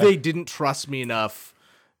 clearly they didn't trust me enough,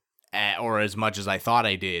 or as much as I thought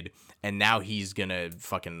I did, and now he's gonna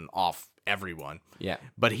fucking off everyone. Yeah.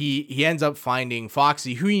 But he ends up finding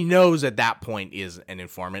Foxy, who he knows at that point is an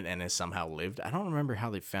informant and has somehow lived. I don't remember how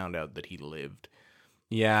they found out that he lived.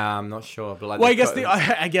 Yeah, I'm not sure, but like, Well,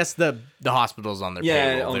 I guess the hospital's on their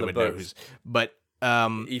payroll. on They the would know boats. But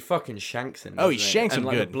he fucking shanks him. Oh, he doesn't shanks and, him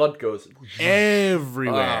like, good. The blood goes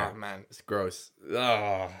everywhere. Oh man, it's gross.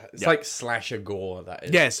 It's like slasher gore. That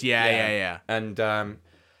is. Yes, yeah. And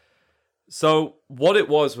so what it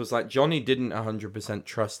was like Johnny didn't 100%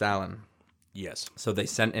 trust Alan, Yes. so they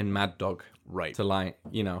sent in Mad Dog, Right. to like,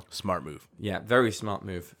 you know, Smart move. yeah, very smart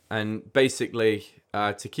move. And basically,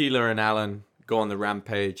 Tequila and Alan go on the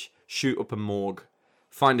rampage, shoot up a morgue,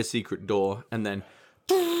 find a secret door, and then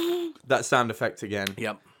that sound effect again.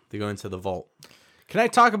 Yep. They go into the vault. Can I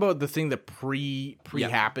talk about the thing that pre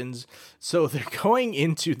happens? So they're going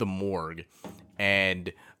into the morgue,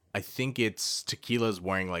 and I think it's Tequila's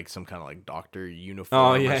wearing like some kind of like doctor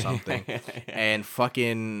uniform or something, and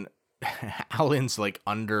fucking Alan's like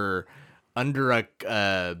under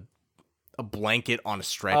a blanket on a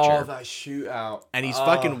stretcher. Oh, that shootout. And he's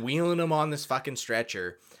fucking wheeling him on this fucking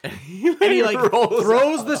stretcher. And he like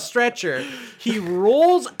throws the stretcher. He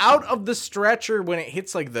rolls out of the stretcher when it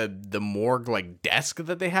hits like the morgue like desk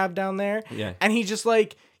that they have down there. Yeah. And he just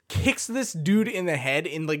like kicks this dude in the head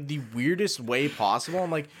in like the weirdest way possible. I'm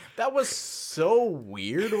like, that was so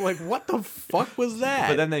weird. Like, what the fuck was that?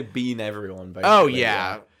 But then they bean everyone, basically. Oh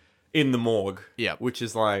yeah. In the morgue. Yeah. Which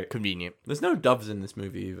is like... Convenient. There's no doves in this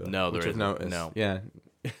movie either. No, there which I've isn't. noticed. No. Yeah.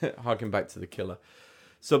 Harking back to The Killer.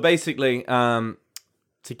 So basically,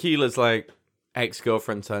 Tequila's like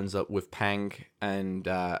ex-girlfriend turns up with Pang and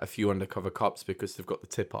a few undercover cops because they've got the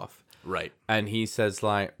tip off. Right. And he says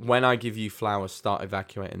like, when I give you flowers, start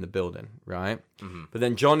evacuating the building, right? Mm-hmm. But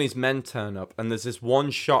then Johnny's men turn up, and there's this one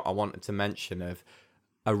shot I wanted to mention of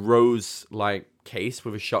a rose like case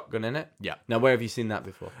with a shotgun in it. Yeah. Now, where have you seen that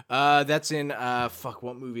before? That's in fuck,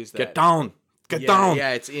 what movie is that? Get down. Get down.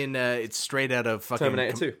 Yeah, it's in it's straight out of fucking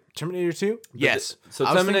Terminator 2. Terminator 2? Yes. So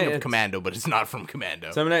I was thinking Terminator- of Commando, but it's not from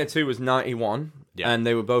Commando. Terminator 2 was 91, Yeah. and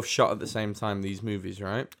they were both shot at the same time, these movies,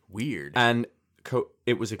 right? Weird. And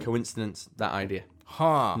it was a coincidence, that idea.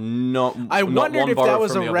 Huh. Not. I not wondered one if that borrowed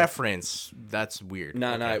was from a the other. reference. That's weird.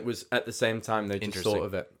 No, Okay. it was at the same time they just Interesting. thought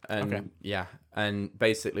of it. And Okay. yeah, and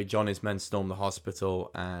basically Johnny's men storm the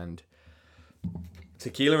hospital, and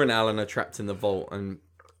Tequila and Alan are trapped in the vault, and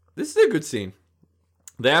this is a good scene.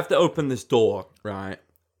 They have to open this door, right?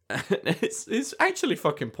 It's actually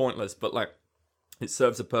fucking pointless, but like it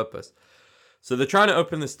serves a purpose. So they're trying to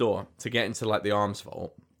open this door to get into like the arms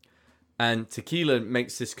vault, and Tequila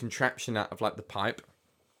makes this contraption out of like the pipe,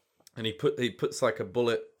 and he puts like a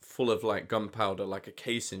bullet full of like gunpowder, like a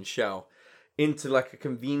casing shell, into like a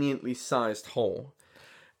conveniently sized hole.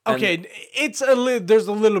 Okay, there's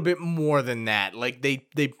a little bit more than that. Like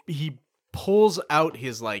he pulls out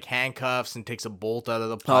his like handcuffs and takes a bolt out of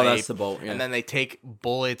the pipe. Oh, that's the bolt, yeah. And then they take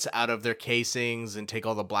bullets out of their casings and take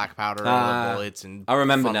all the black powder out of the bullets and I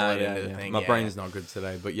remember funnel now. it Yeah, into the yeah. thing. My Yeah, brain's not good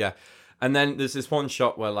today, but yeah. And then there's this one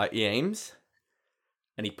shot where like he aims,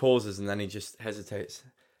 and he pauses, and then he just hesitates.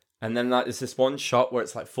 And then like there's this one shot where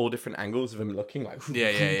it's like 4 different angles of him looking like Yeah.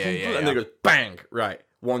 and then it goes bang, right,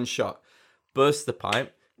 one shot, bursts the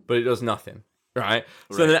pipe, but it does nothing, right?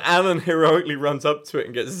 So then Alan heroically runs up to it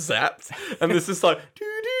and gets zapped, and there's this like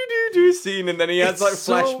do scene, and then he has like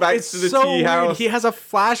flashbacks to the tea house. Weird. He has a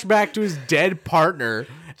flashback to his dead partner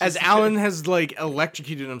as Alan has like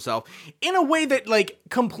electrocuted himself in a way that like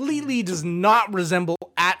completely does not resemble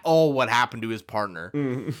at all what happened to his partner.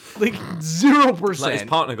 Like 0%. Like his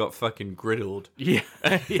partner got fucking griddled. Yeah.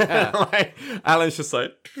 Yeah. Like, Alan's just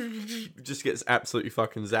like just gets absolutely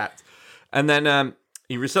fucking zapped, and then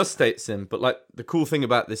he resuscitates him. But like the cool thing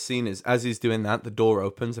about this scene is as he's doing that, the door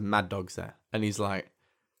opens and Mad Dog's there, and he's like,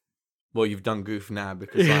 well, you've done goof now,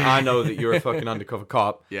 because like, I know that you're a fucking undercover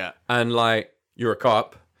cop. Yeah. And like you're a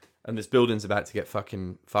cop, and this building's about to get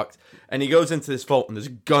fucking fucked. And he goes into this vault, and there's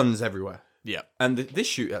guns everywhere. Yeah. And this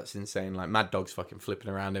shootout's insane. Like Mad Dog's fucking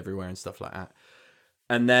flipping around everywhere and stuff like that.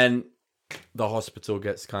 And then the hospital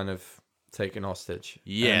gets kind of taken hostage.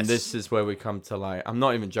 Yes. And this is where we come to like, I'm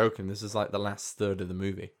not even joking. This is like the last third of the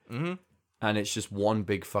movie. Mm-hmm. And it's just one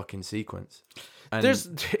big fucking sequence. And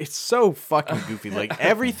It's so fucking goofy. Like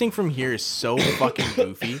everything from here is so fucking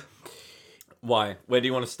goofy. why? Where do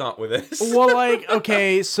you want to start with this? Well, like,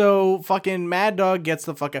 okay, so fucking Mad Dog gets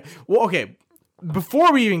the fuck out. Well, okay,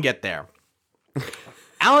 before we even get there,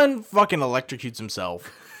 Alan fucking electrocutes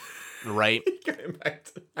himself, right? Going back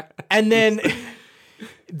to that. And then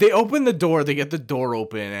they open the door, they get the door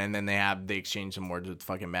open, and then they exchange some words with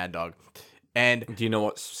fucking Mad Dog. And Do you know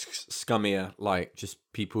what's scummier? Like just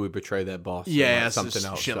people who betray their boss. and, yeah, like, something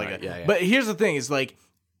else. shit right? like that. Yeah, yeah. But here's the thing: is like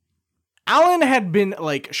Alan had been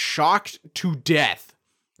like shocked to death.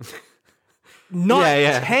 Not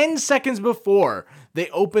Yeah. 10 seconds before they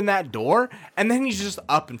open that door, and then he's just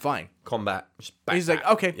up and fine. combat. Just back, He's like,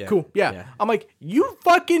 back. okay, Yeah, cool, yeah. I'm like, you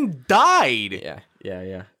fucking died.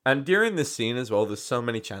 Yeah. And during this scene as well, there's so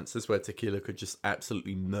many chances where Tequila could just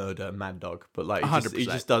absolutely murder Mad Dog, but like he 100%.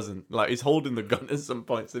 just doesn't. Like he's holding the gun at some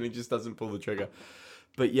points and he just doesn't pull the trigger.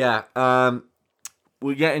 But yeah,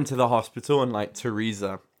 we get into the hospital and like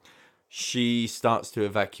Teresa, she starts to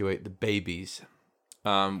evacuate the babies,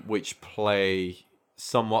 which play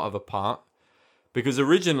somewhat of a part. Because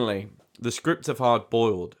originally, the script of Hard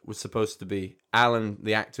Boiled was supposed to be Alan,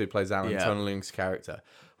 the actor who plays Alan, Tony Leung's character,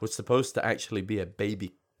 was supposed to actually be a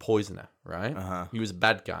baby poisoner, right? He was a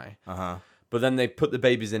bad guy. But then they put the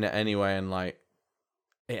babies in it anyway, and like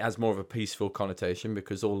it has more of a peaceful connotation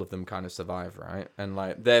because all of them kind of survive, right? And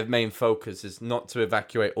like their main focus is not to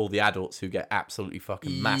evacuate all the adults who get absolutely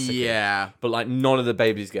fucking massacred. Yeah. But like none of the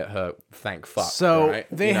babies get hurt, thank fuck. So right?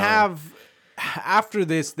 they You know? have, after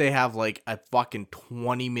this, they have like a fucking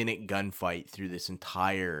 20-minute gunfight through this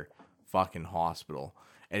entire fucking hospital.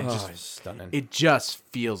 And it's stunning. It just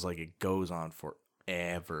feels like it goes on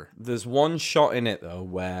forever. There's one shot in it though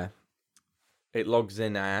where it logs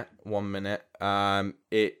in at 1 minute. Oh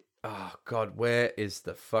god, where is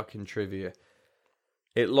the fucking trivia?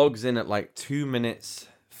 It logs in at like 2 minutes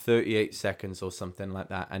 38 seconds or something like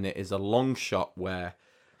that, and it is a long shot where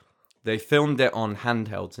they filmed it on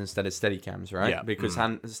handhelds instead of Steadicams, right? Yeah. Because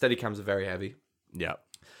Steadicams are very heavy. Yeah.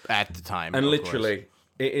 At the time. And of literally, course.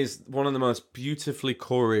 it is one of the most beautifully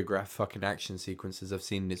choreographed fucking action sequences I've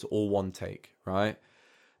seen. It's all one take, right?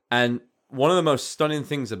 And one of the most stunning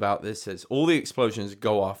things about this is all the explosions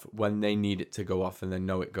go off when they need it to go off and they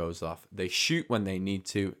know it goes off. They shoot when they need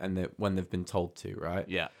to and when they've been told to, right?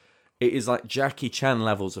 Yeah. It is like Jackie Chan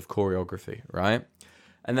levels of choreography, right?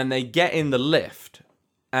 And then they get in the lift,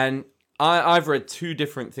 and I've read two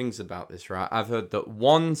different things about this, right? I've heard that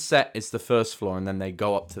one set is the first floor and then they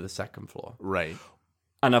go up to the second floor. Right.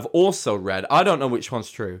 And I've also read, I don't know which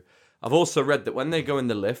one's true. I've also read that when they go in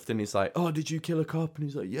the lift and he's like, oh, did you kill a cop? And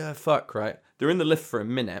he's like, yeah, fuck, right? They're in the lift for a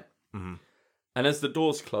minute. Mm-hmm. And as the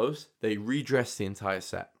doors close, they redress the entire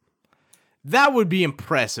set. That would be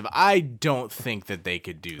impressive. I don't think that they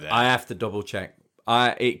could do that. I have to double check.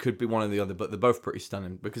 It could be one or the other, but they're both pretty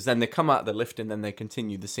stunning because then they come out of the lift and then they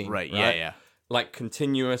continue the scene. Right, yeah. like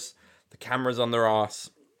continuous. The camera's on their ass,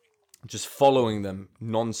 just following them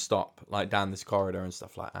non-stop, like down this corridor and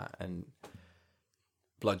stuff like that. And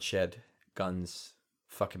bloodshed, guns,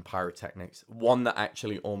 fucking pyrotechnics. One that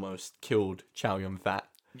actually almost killed Chow Yun-fat.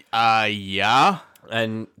 Yeah.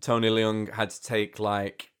 And Tony Leung had to take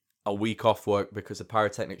like a week off work because a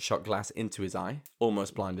pyrotechnic shot glass into his eye,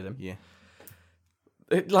 almost blinded him. Yeah.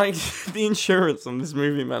 Like the insurance on this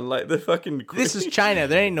movie, man. Like the fucking. This is China.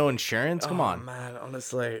 There ain't no insurance. Come on. Man.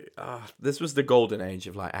 Honestly, this was the golden age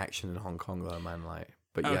of like action in Hong Kong, though, man. Like,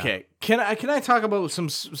 but yeah. Okay. Can I talk about some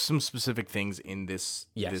specific things in this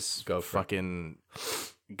go for it. fucking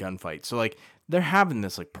gunfight? So like they're having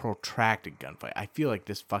this like protracted gunfight. I feel like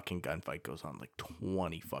this fucking gunfight goes on like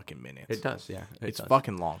 20 fucking minutes. It does, yeah. It's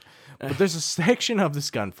fucking long. But there's a section of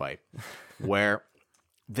this gunfight where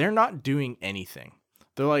they're not doing anything.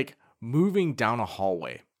 They're like moving down a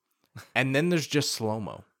hallway, and then there's just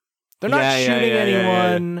slow-mo. They're not shooting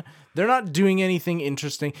anyone. They're not doing anything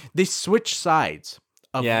interesting. They switch sides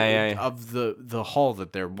of the hall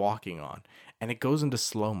that they're walking on, and it goes into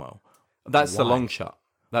slow-mo. That's the long shot.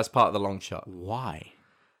 That's part of the long shot. Why?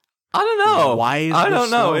 I don't know. Why is I there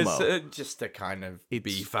don't know. slow-mo? It's just to kind of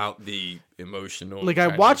beef out the emotional. Like I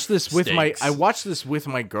watched this with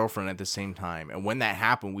my girlfriend at the same time, and when that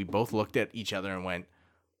happened, we both looked at each other and went,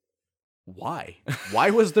 "Why?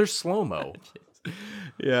 Why was there slow-mo?"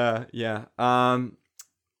 Yeah.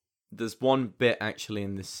 There's one bit actually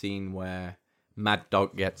in this scene where Mad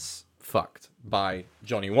Dog gets fucked by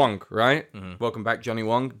Johnny Wong, right? Mm-hmm. Welcome back, Johnny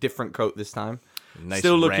Wong. Different coat this time. Nice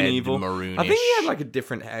Still looking red, evil. maroonish. I think he had like a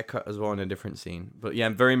different haircut as well in a different scene. But yeah,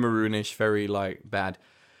 very maroonish, very like bad.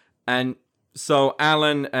 And so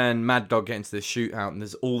Alan and Mad Dog get into this shootout, and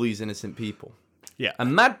there's all these innocent people. Yeah.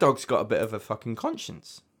 And Mad Dog's got a bit of a fucking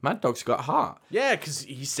conscience. Mad Dog's got heart. Yeah, because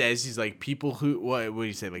he says he's like people who what do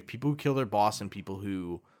you say? Like people who kill their boss and people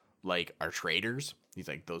who like are traitors. He's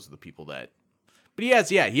like those are the people that. But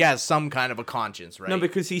he has some kind of a conscience, right? No,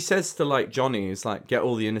 because he says to like Johnny, "It's like get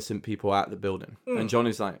all the innocent people out of the building," and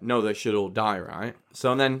Johnny's like, "No, they should all die, right?"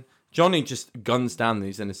 So then Johnny just guns down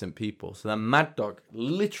these innocent people. So then Mad Dog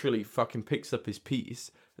literally fucking picks up his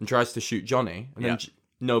piece and tries to shoot Johnny, and then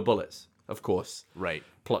no bullets, of course, right?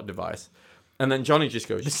 Plot device. And then Johnny just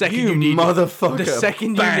goes, The second you need motherfucker. The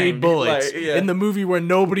second bang. you need bullets. Like, yeah. In the movie where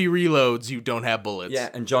nobody reloads, you don't have bullets. Yeah,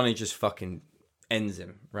 and Johnny just fucking ends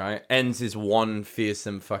him, right? Ends his one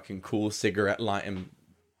fearsome fucking cool cigarette lighting,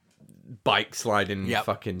 bike sliding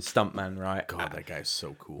fucking stuntman, right? God, that guy's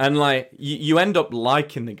so cool. And like, you end up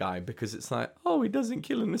liking the guy because it's like, oh, he doesn't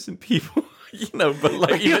kill innocent people, you know, but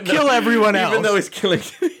like, he'll kill everyone else. Even though he's killing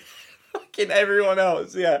fucking everyone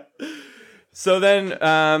else, yeah. So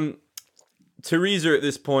then, Teresa at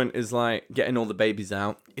this point is like getting all the babies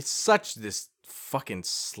out. It's such this fucking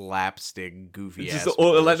slapstick goofy ass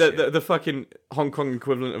or like the fucking Hong Kong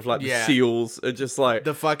equivalent of like the SEALs are just like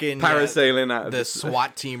the fucking parasailing out of the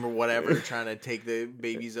SWAT team or whatever trying to take the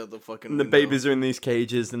babies out the fucking window. The babies are in these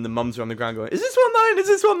cages and the mums are on the ground going, is this one mine? Is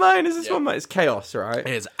this one mine? Is this one mine? It's chaos, right? It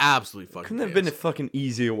is absolutely fucking Couldn't there have been a fucking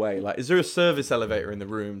easier way? Like, is there a service elevator in the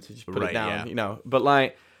room to just put it down? You know, but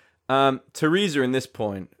like Teresa in this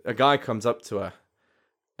point, a guy comes up to her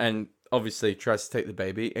and obviously tries to take the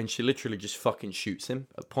baby, and she literally just fucking shoots him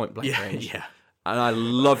at point blank range. Yeah, and I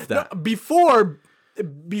love that. No, before,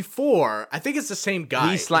 I think it's the same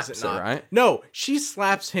guy. He slaps her, right? No, she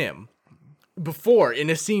slaps him. Before, in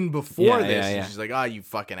a scene before this, she's like, "Oh, you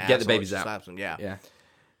fucking asshole!" Get the babies out. Slaps him, yeah.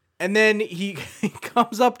 And then he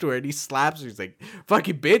comes up to her and he slaps her. He's like,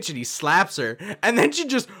 "Fucking bitch!" And he slaps her, and then she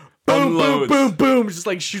just. Boom, boom, boom, boom. Just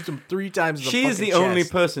like shoots him 3 times in the She's the chest. only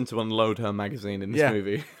person to unload her magazine in this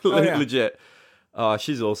movie. Legit.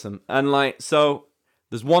 She's awesome. And like, so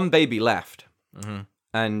there's one baby left. Mm-hmm.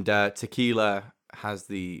 And Tequila has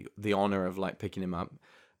the honor of like picking him up.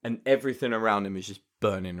 And everything around him is just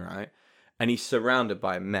burning, right? And he's surrounded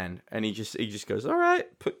by men. And he just goes, all right,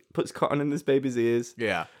 puts cotton in this baby's ears.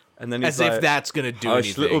 Yeah. And then he's as like, if that's gonna do hush,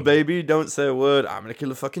 anything. Little baby, don't say a word. I'm gonna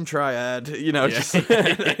kill a fucking triad. You know, just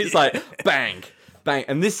he's like bang, bang.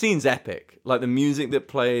 And this scene's epic. Like the music that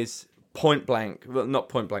plays, point blank. Well, not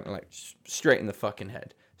point blank. Like straight in the fucking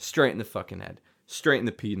head. Straight in the fucking head. Straight in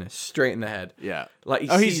the penis. Straight in the head. Yeah. Like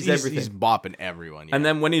he sees everything. He's bopping everyone. Yeah. And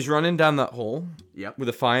then when he's running down that hall, with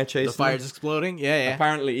the fire chasing, the fire's exploding. Yeah.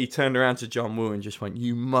 Apparently, he turned around to John Woo and just went,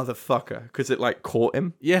 "You motherfucker," because it like caught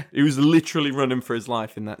him. Yeah. He was literally running for his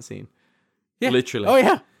life in that scene. Yeah. Literally. Oh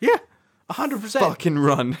yeah. 100%. Fucking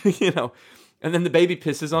run, you know. And then the baby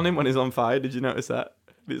pisses on him when he's on fire. Did you notice that?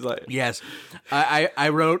 He's like, yes. I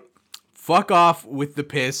wrote, "Fuck off with the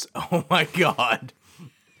piss." Oh my god.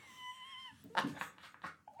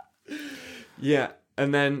 Yeah,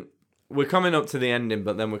 and then we're coming up to the ending,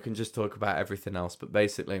 but then we can just talk about everything else. But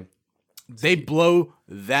basically, They blow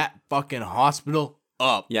that fucking hospital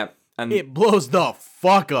up. yeah, and It blows the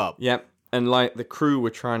fuck up. yeah, and like the crew were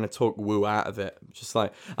trying to talk Wu out of it. Just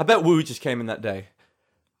like, I bet Wu just came in that day.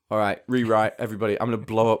 All right, rewrite everybody. I'm gonna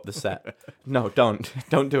blow up the set. No, don't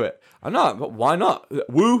do it. I'm not. But why not?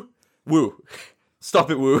 Wu,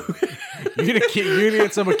 stop it, Wu. You're gonna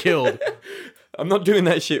get someone killed. I'm not doing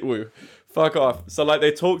that shit, Wu. Fuck off. So like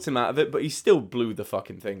they talked him out of it, but he still blew the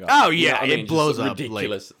fucking thing up. Oh You know yeah, what I it mean? blows Just up.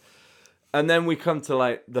 ridiculous. And then we come to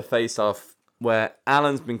like the face off where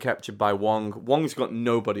Alan's been captured by Wong. Wong's got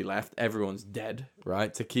nobody left. Everyone's dead,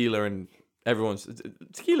 right? Tequila and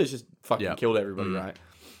Tequila's just fucking killed everybody, right?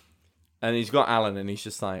 And he's got Alan, and he's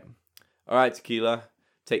just like, all right, Tequila,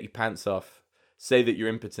 take your pants off. Say that you're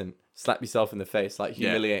impotent. Slap yourself in the face, like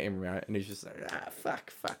humiliate him, right? And he's just like,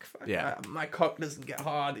 fuck. Yeah. My cock doesn't get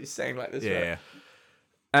hard. He's saying like this, Yeah, right? yeah.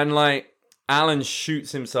 And like, Alan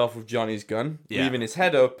shoots himself with Johnny's gun, leaving his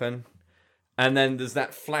head open. And then there's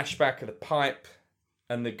that flashback of the pipe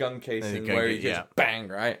and the gun casing where he just bang,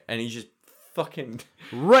 right? And he just fucking...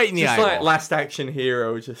 Right in the just eyeball. like Last Action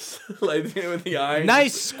Hero, just like with the eye.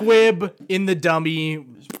 Nice squib in the dummy.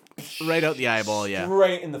 Right out the eyeball, yeah.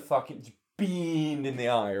 Straight in the fucking... beamed in the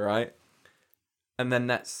eye, right? And then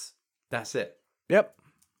that's it. Yep.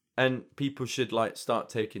 And people should like start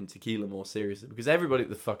taking Tequila more seriously because everybody at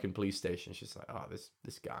the fucking police station is just like, oh, this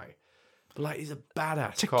guy. But like, he's a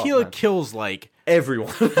badass. Tequila cop, kills like everyone.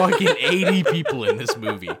 fucking 80 people in this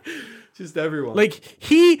movie. Just everyone. Like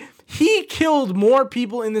he killed more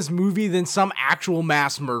people in this movie than some actual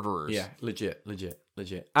mass murderers. Yeah, legit.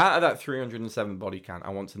 Out of that 307 body count, I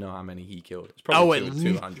want to know how many he killed. It's probably at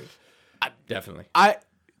 200. Definitely.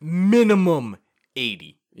 Minimum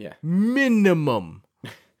 80. Yeah. Minimum.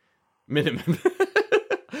 Minimum.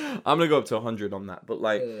 I'm gonna go up to 100 on that, but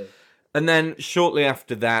like, and then shortly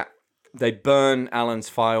after that, they burn Alan's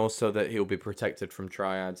file so that he'll be protected from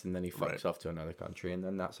triads, and then he fucks off to another country, and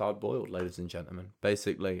then that's Hard Boiled, ladies and gentlemen.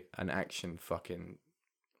 Basically, an action fucking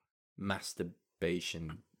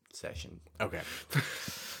masturbation session. Okay.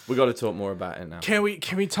 We got to talk more about it now. Can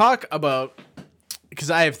we talk about,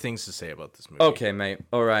 because I have things to say about this movie. Okay, mate.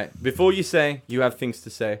 All right. Before you say you have things to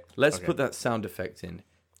say, let's put that sound effect in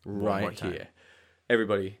more right time. here.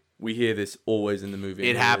 Everybody, we hear this always in the movie.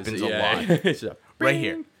 It happens a lot. It's just, Right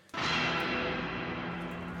here.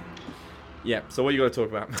 Yeah, so what you got to talk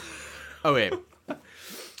about? Okay.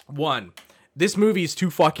 One, this movie is too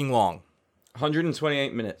fucking long.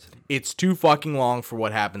 128 minutes. It's too fucking long for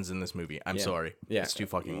what happens in this movie. I'm sorry. Yeah. It's too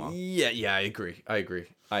fucking long. Yeah, I agree. Yeah,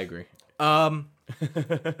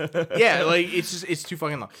 like it's too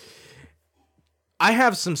fucking long. I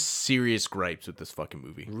have some serious gripes with this fucking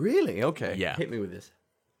movie. Really? Okay. Yeah. Hit me with this.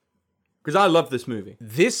 Because I love this movie.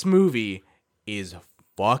 This movie is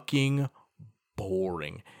fucking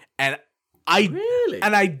boring. And I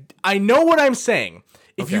know what I'm saying.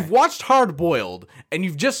 If you've watched Hard Boiled and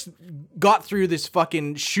you've just got through this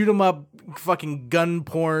fucking shoot 'em up fucking gun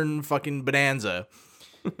porn fucking bonanza,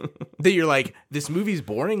 that you're like, this movie's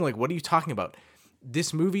boring? Like, what are you talking about?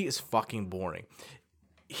 This movie is fucking boring.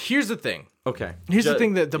 Here's the thing. Okay. Here's the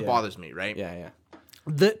thing that bothers me, right? Yeah.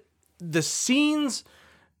 The scenes,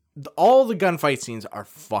 all the gunfight scenes are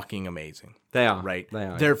fucking amazing. They are. Right? They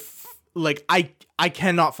are. They're like, I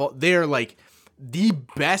cannot fault. They're like the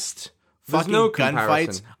best fucking no gunfights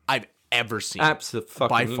comparison. I've ever seen. Absolutely.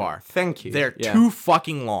 By far. Thank you. They're too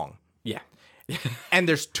fucking long. Yeah. And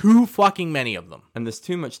there's too fucking many of them. And there's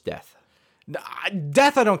too much death.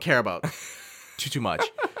 Death I don't care about too much.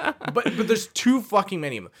 But there's too fucking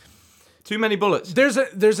many of them. Too many bullets. There's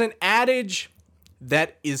an adage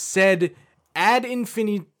that is said ad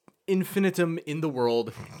infinitum in the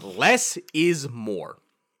world, less is more.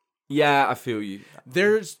 Yeah, I feel you.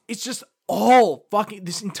 It's just all fucking,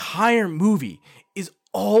 this entire movie is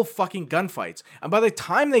all fucking gunfights. And by the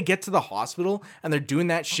time they get to the hospital and they're doing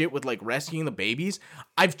that shit with like rescuing the babies,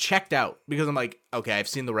 I've checked out because I'm like, okay, I've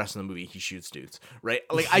seen the rest of the movie. He shoots dudes, right?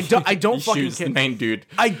 Like I don't He fucking shoots care. the main dude.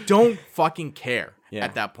 I don't fucking care Yeah.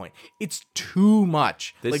 at that point. It's too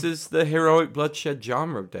much. This is the heroic bloodshed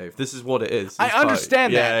genre, Dave. This is what it is. I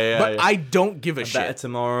understand that, Yeah, but yeah. I don't give a Better shit.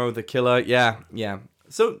 Tomorrow, The Killer. Yeah.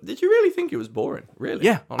 So, did you really think it was boring? Really?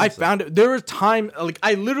 Yeah, Honestly. I found it. There was time, like,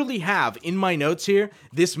 I literally have in my notes here,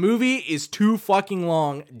 this movie is too fucking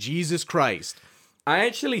long. Jesus Christ. I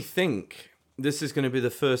actually think this is going to be the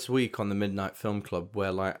first week on the Midnight Film Club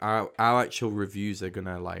where, like, our actual reviews are going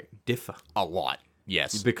to, like, differ. A lot.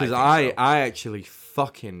 Yes. Because I think so. I actually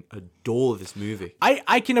fucking adore this movie.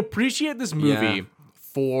 I can appreciate this movie Yeah.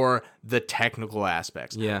 for the technical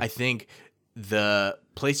aspects. Yeah. I think the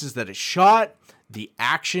places that it's shot, the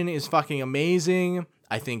action is fucking amazing.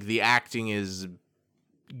 I think the acting is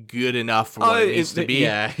good enough for what it needs to be.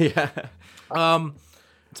 Yeah.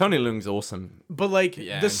 Tony Leung's awesome. But like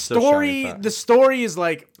Yeah, the and so shiny fat. the story is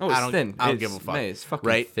like It's I don't thin. give a fuck. Mate, it's fucking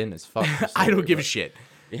right? thin as fuck. I don't give a shit.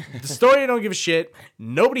 The story, I don't give a shit.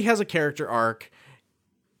 Nobody has a character arc.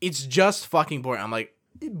 It's just fucking boring. I'm like,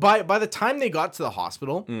 by the time they got to the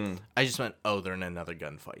hospital, I just went, oh, they're in another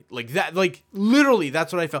gunfight. Like that, like literally,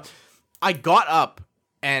 that's what I felt. I got up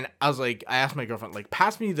and I was like, I asked my girlfriend, like,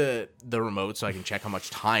 pass me the remote so I can check how much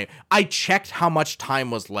time. I checked how much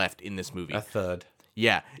time was left in this movie. A third.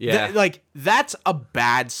 Yeah. Yeah. Like, that's a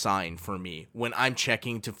bad sign for me when I'm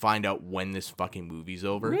checking to find out when this fucking movie's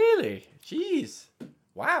over. Really? Jeez.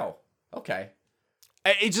 Wow. Okay.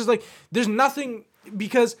 It's just like, there's nothing,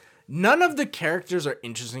 because none of the characters are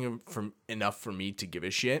interesting enough for me to give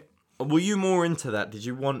a shit. Were you more into that? Did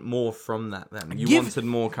you want more from that then? You wanted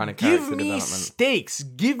more kind of Give character me development? stakes.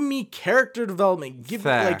 Give me character development.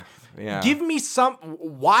 Fair. Yeah. Give me some.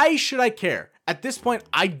 Why should I care? At this point,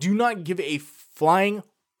 I do not give a flying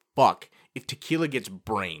fuck if Tequila gets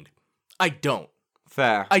brained. I don't.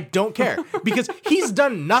 Fair. I don't care because he's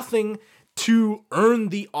done nothing to earn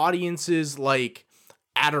the audience's like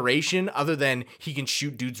adoration other than he can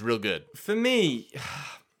shoot dudes real good. For me,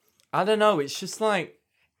 I don't know. It's just like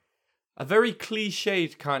a very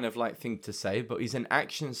cliched kind of like thing to say, but he's an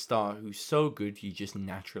action star who's so good you just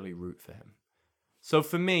naturally root for him. So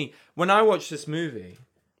for me, when I watched this movie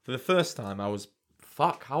for the first time, I was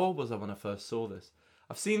how old was I when I first saw this?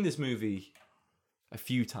 I've seen this movie a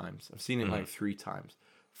few times. I've seen it like 3 times.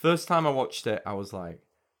 First time I watched it, I was like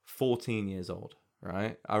 14 years old,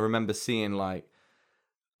 right? I remember seeing like,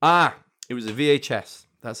 it was a VHS.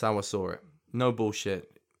 That's how I saw it. No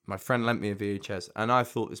bullshit. My friend lent me a VHS, and I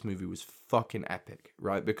thought this movie was fucking epic,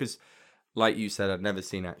 right? Because, like you said, I'd never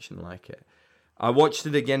seen action like it. I watched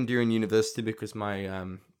it again during university because my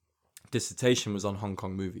dissertation was on Hong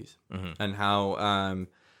Kong movies and how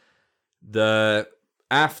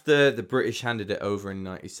after the British handed it over in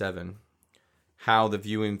 '97, how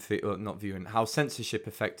the how censorship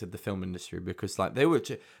affected the film industry, because like they were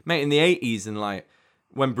in the '80s and like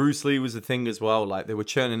when Bruce Lee was a thing as well, like they were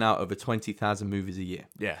churning out over 20,000 movies a year.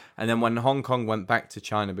 Yeah. And then when Hong Kong went back to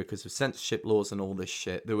China because of censorship laws and all this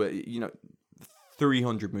shit, there were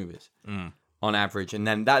 300 movies on average, and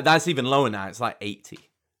then that's even lower now. It's like 80,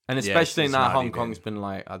 and especially now Hong Kong's been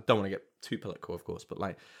like, I don't want to get too political, of course, but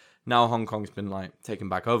like now Hong Kong's been like taken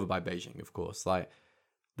back over by Beijing, of course. Like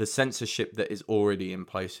the censorship that is already in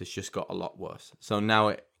place has just got a lot worse. So now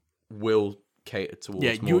it will cater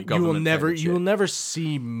towards more government. You will never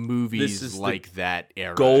see movies like that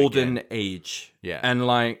era. Golden again. age. Yeah. And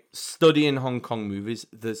like studying Hong Kong movies,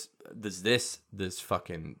 there's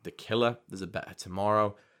fucking The Killer, there's A Better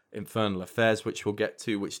Tomorrow, Infernal Affairs, which we'll get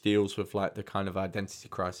to, which deals with like the kind of identity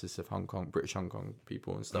crisis of British Hong Kong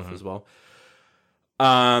people and stuff as well.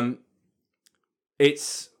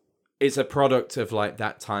 It's a product of like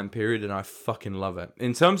that time period, and I fucking love it.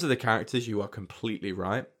 In terms of the characters, you are completely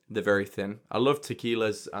right. They're very thin. I love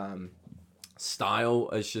Tequila's style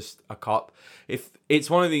as just a cop. If it's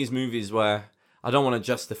one of these movies where I don't want to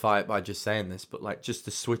justify it by just saying this, but like just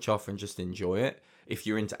to switch off and just enjoy it. If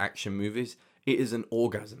you're into action movies, it is an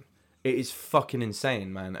orgasm. It is fucking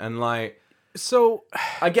insane, man. And like, so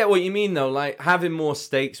I get what you mean though. Like having more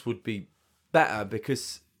stakes would be better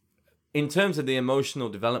because in terms of the emotional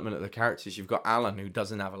development of the characters, you've got Alan, who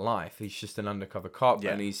doesn't have a life. He's just an undercover cop,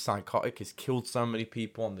 and he's psychotic. He's killed so many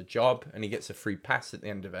people on the job, and he gets a free pass at the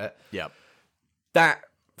end of it. Yep. That,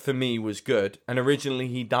 for me, was good. And originally,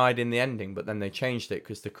 he died in the ending, but then they changed it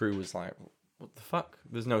because the crew was like, what the fuck?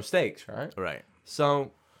 There's no stakes, right? Right.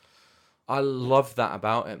 So, I love that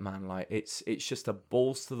about it, man. Like, it's just a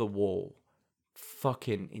balls to the wall,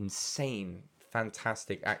 fucking insane,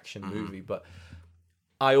 fantastic action movie, but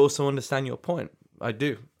I also understand your point. I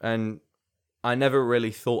do. And I never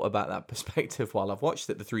really thought about that perspective while I've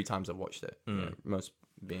watched it, the 3 times I've watched it. Most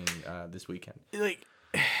being this weekend. Like,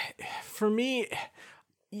 for me,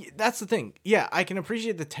 that's the thing. Yeah, I can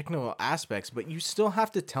appreciate the technical aspects, but you still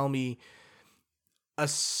have to tell me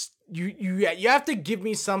you have to give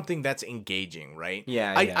me something that's engaging, right?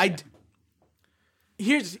 Yeah.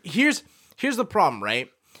 Here's the problem,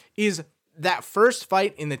 right? Is that first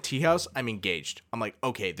fight in the tea house, I'm engaged. I'm like,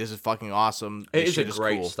 okay, this is fucking awesome. It is a is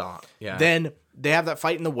great cool. start. Yeah. Then they have that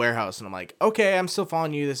fight in the warehouse, and I'm like, okay, I'm still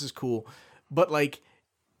following you. This is cool. But like,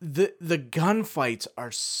 the gunfights are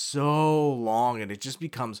so long, and it just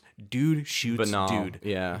becomes dude shoots dude.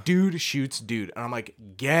 Yeah. Dude shoots dude. And I'm like,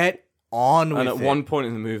 get on with it. And at one point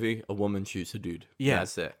in the movie, a woman shoots a dude. Yeah.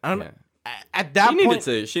 That's it. I'm at that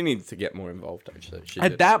point, she needed to get more involved. Actually,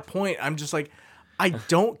 at that point, I'm just like, I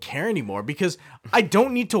don't care anymore because I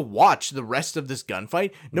don't need to watch the rest of this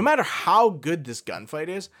gunfight. No matter how good this gunfight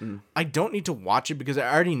is, I don't need to watch it because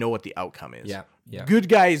I already know what the outcome is. Yeah. Good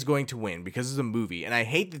guy is going to win because it's a movie, and I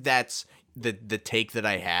hate that that's the take that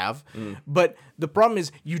I have. But the problem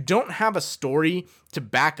is you don't have a story to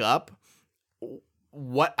back up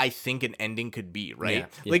what I think an ending could be, right?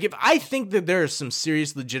 Yeah. Like if I think that there are some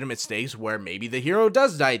serious legitimate stakes where maybe the hero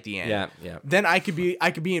does die at the end, then I could be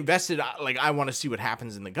invested. Like I want to see what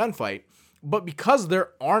happens in the gunfight. But because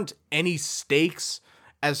there aren't any stakes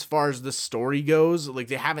as far as the story goes, like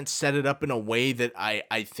they haven't set it up in a way that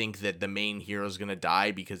I think that the main hero is gonna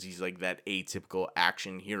die because he's like that atypical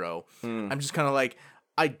action hero. I'm just kind of like,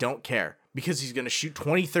 I don't care because he's gonna shoot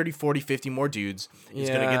 20, 30, 40, 50 more dudes. He's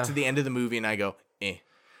gonna get to the end of the movie and I go,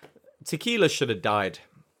 Tequila should have died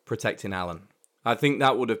protecting Alan. I think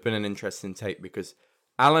that would have been an interesting take because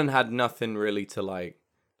Alan had nothing really to like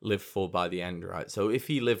live for by the end, right? So if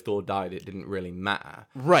he lived or died, it didn't really matter.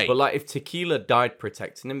 Right. But like if Tequila died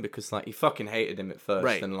protecting him because like he fucking hated him at first,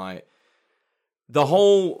 Right. and like the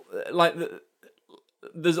whole like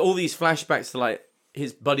there's all these flashbacks to like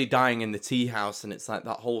his buddy dying in the tea house, and it's like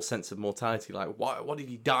that whole sense of mortality, like what did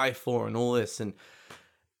he die for and all this, and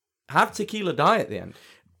have Tequila die at the end.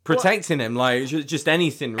 Protecting him, like, just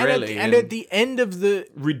anything, really. And at the end of the...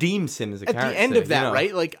 Redeems him as a character. At the end of that,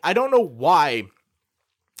 right? Like, I don't know why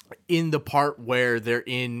in the part where they're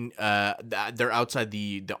in... they're outside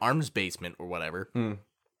the arms basement or whatever.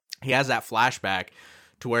 He has that flashback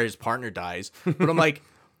to where his partner dies. But I'm like...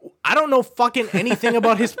 I don't know fucking anything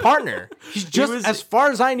about his partner. He's just, as far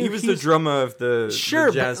as I knew, he was the drummer of the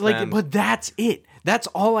jazz band. But that's it. That's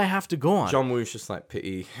all I have to go on. John Woo's just like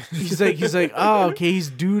pity. He's like, oh, okay, he's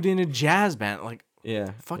dude in a jazz band. Like,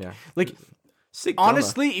 fuck, like, sick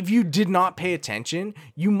honestly, if you did not pay attention,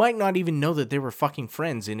 you might not even know that they were fucking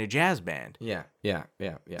friends in a jazz band. Yeah.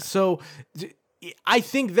 So, I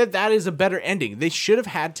think that is a better ending. They should have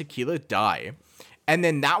had Tequila die, and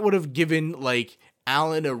then that would have given like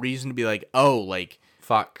Alan a reason to be like, oh, like,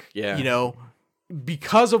 fuck, yeah, you know,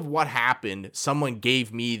 because of what happened, someone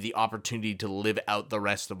gave me the opportunity to live out the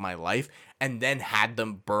rest of my life, and then had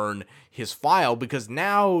them burn his file, because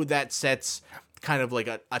now that sets kind of like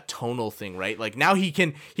a tonal thing, right? Like now he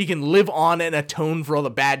can live on and atone for all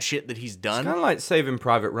the bad shit that he's done. It's kind of like Saving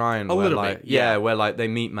Private Ryan, a little like, bit, yeah, where like they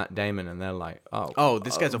meet Matt Damon and they're like, oh,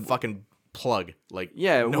 this guy's a fucking plug. Like,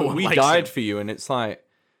 yeah, no one we likes died him. for you, and it's like,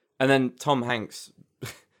 and then Tom Hanks.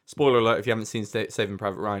 Spoiler alert, if you haven't seen Saving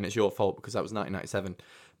Private Ryan, it's your fault because that was 1997.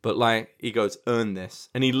 But, like, he goes, earn this.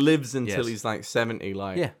 And he lives until he's, like, 70.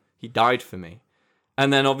 Like, he died for me.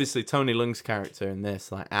 And then, obviously, Tony Leung's character in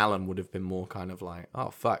this, like, Alan would have been more kind of like, oh,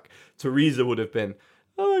 fuck. Teresa would have been,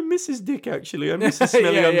 oh, I miss his dick, actually. I miss his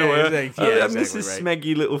smelly underwear. I miss his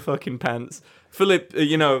smeggy little fucking pants. Philip,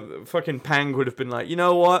 fucking Pang would have been like, you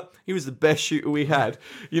know what? He was the best shooter we had.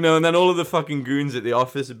 And then all of the fucking goons at the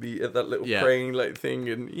office would be at that little praying like thing.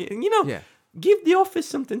 And, give the office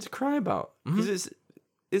something to cry about. Because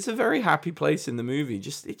it's a very happy place in the movie.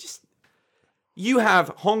 You have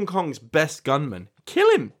Hong Kong's best gunman. Kill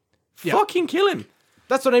him. Fucking kill him.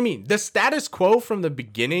 That's what I mean. The status quo from the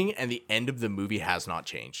beginning and the end of the movie has not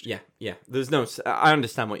changed. Yeah. There's no... I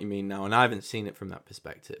understand what you mean now, and I haven't seen it from that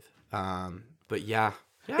perspective. But yeah.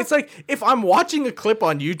 It's like, if I'm watching a clip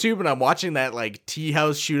on YouTube and I'm watching that, like, tea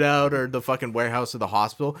house shootout or the fucking warehouse of the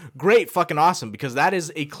hospital, great, fucking awesome, because that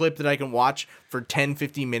is a clip that I can watch for 10,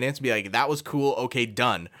 15 minutes, be like, that was cool, okay,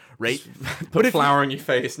 done, right? Put a flower on your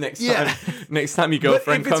face next time. Next time your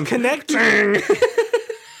girlfriend comes. It's connected...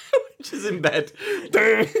 Which is in bed.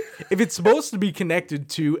 If it's supposed to be connected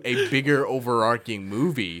to a bigger overarching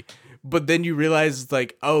movie, but then you realize it's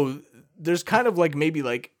like, oh, there's kind of like maybe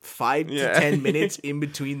like 5 to 10 minutes in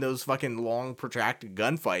between those fucking long protracted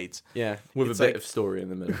gunfights. Yeah, with a bit of story in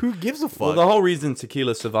the middle. Who gives a fuck? Well, the whole reason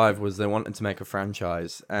Tequila survived was they wanted to make a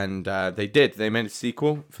franchise, and they did. They made a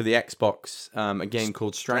sequel for the Xbox, a game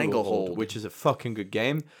called Stranglehold, which is a fucking good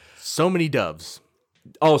game. So many doves.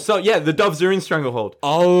 Oh, so yeah, the doves are in Stranglehold.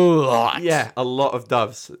 A lot. Yeah, a lot of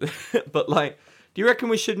doves. But like, do you reckon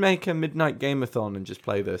we should make a midnight game-a-thon and just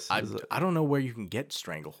play this? I don't know where you can get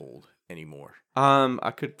Stranglehold anymore.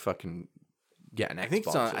 I could fucking get an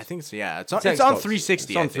Xbox. I think it's on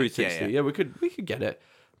 360. It's on 360. Yeah, we could get it.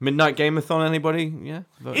 Midnight Game-a-thon, anybody? Yeah.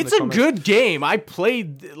 It's a good game. I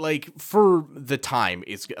played, like, for the time.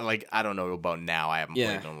 It's, like, I don't know about now. I haven't played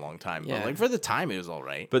it in a long time. But, like, for the time, it was all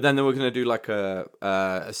right. But then they were going to do, like,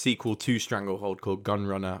 a sequel to Stranglehold called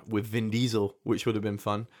Gunrunner with Vin Diesel, which would have been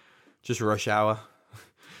fun. Just Rush Hour.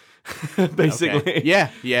 basically. Okay.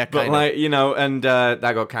 Yeah, But kinda. like, you know, and that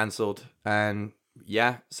got cancelled. And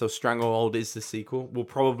yeah, so Stranglehold is the sequel. We'll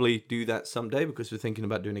probably do that someday because we're thinking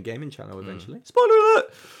about doing a gaming channel eventually. Spoiler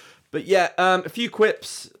alert! But yeah, a few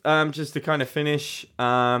quips just to kind of finish.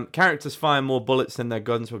 Characters fire more bullets than their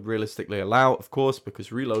guns would realistically allow, of course,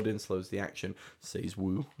 because reloading slows the action, says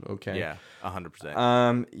Wu. Okay. Yeah,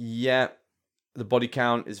 100%. Yeah, the body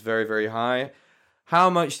count is very, very high. How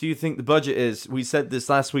much do you think the budget is? We said this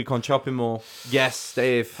last week on Chopping Mall. Yes,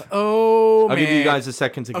 Dave. Oh, I'll man. give you guys a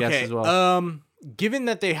second to guess as well. Given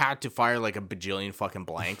that they had to fire like a bajillion fucking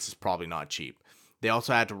blanks, it's probably not cheap. They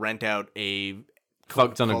also had to rent out a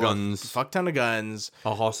Fuck ton of Coca-Cola- guns. fuck ton of guns,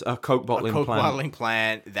 A Coke bottling Coke plant. bottling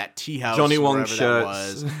plant, that tea house, Johnny Wong wherever that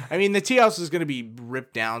shirts. was. I mean, the tea house is going to be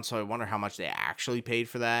ripped down, so I wonder how much they actually paid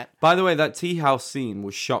for that. By the way, that tea house scene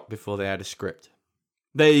was shot before they had a script.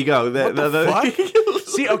 There you go. What the fuck?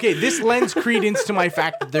 See, okay, this lends credence to my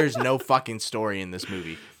fact that there's no fucking story in this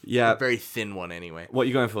movie. Yeah. A very thin one, anyway. What are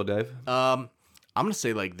you going for, Dave? I'm gonna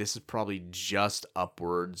say like this is probably just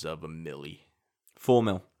upwards of $1 million. 4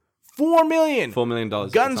 mil. $4 million. $4 million.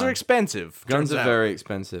 Guns are expensive. Guns turns are out. very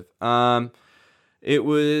expensive. It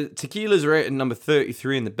was Tequila's rated number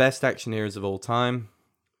 33 in the best action heroes of all time.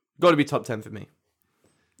 Got to be top 10 for me.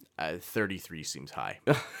 33 seems high.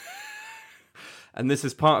 And this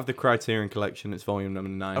is part of the Criterion Collection. It's volume number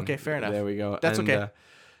 9. Okay, fair enough. There we go. That's And, okay.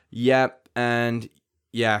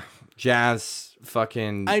 Jazz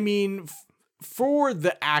fucking... I mean, for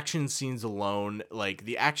the action scenes alone, like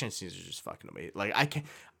the action scenes are just fucking amazing. Like I can,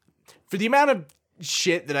 for the amount of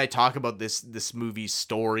shit that I talk about this movie's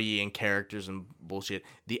story and characters and bullshit,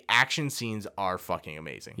 the action scenes are fucking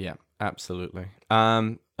amazing. Yeah, absolutely.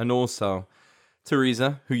 And also,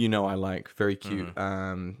 Teresa, who you know I like, very cute,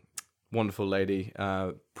 wonderful lady,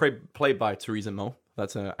 played by Teresa Mo.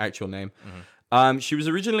 That's her actual name. She was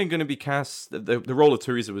originally going to be cast. The role of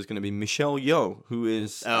Teresa was going to be Michelle Yeoh, who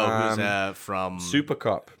is who's from Super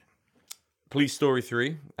Cop, Police Story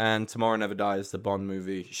 3, and Tomorrow Never Dies, the Bond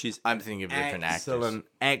movie. She's I'm thinking of different actors.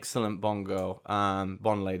 excellent Bond girl,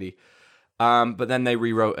 Bond lady. But then they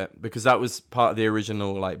rewrote it because that was part of the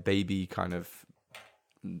original like baby kind of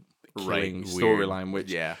killing storyline,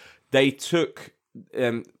 which they took.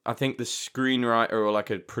 I think the screenwriter or like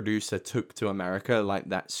a producer took to America like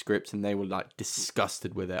that script, and they were like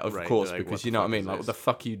disgusted with it, of course, like, because you know what I mean, like what the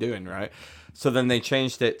fuck are you doing, right? So then they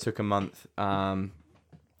changed it. Took a month, and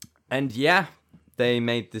yeah, they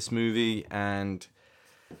made this movie, and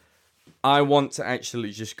I want to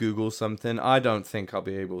actually just Google something. I don't think I'll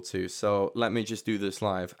be able to, so let me just do this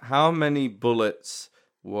live. How many bullets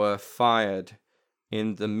were fired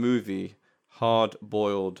in the movie Hard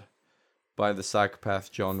Boiled by the psychopath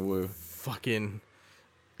John Woo? Fucking,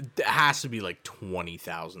 it has to be like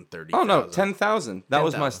 20,000, 30,000. Oh no, 10,000. That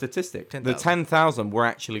was my 10,000. statistic. 10,000. The 10,000 were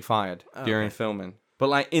actually fired during filming, but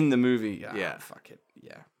like in the movie, Yeah. fuck it,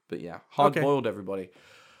 yeah. But yeah, Hard Okay. Boiled, everybody.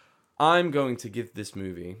 I'm going to give this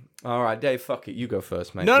movie. All right, Dave, fuck it, you go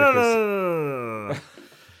first, mate. No. because-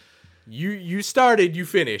 You started, you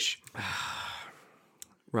finish.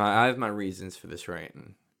 Right, I have my reasons for this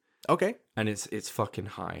rating, Okay. and it's fucking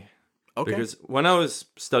high. Okay. Because when I was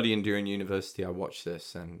studying during university, I watched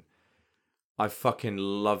this and I fucking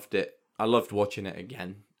loved it. I loved watching it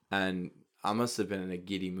again. And I must have been in a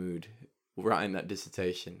giddy mood writing that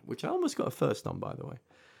dissertation, which I almost got a first on, by the way.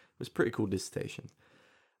 It was a pretty cool dissertation.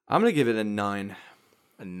 I'm going to give it a 9.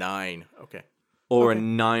 A 9. Okay. Or Okay. a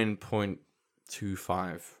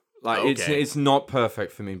 9.25. Like, Okay. it's not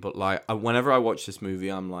perfect for me, but like, whenever I watch this movie,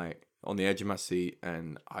 I'm like on the edge of my seat,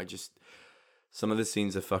 and I just... Some of the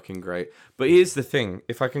scenes are fucking great. But here's the thing.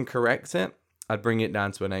 If I can correct it, I'd bring it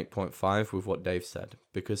down to an 8.5 with what Dave said.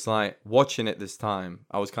 Because, like, watching it this time,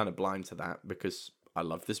 I was kind of blind to that because I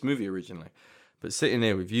loved this movie originally. But sitting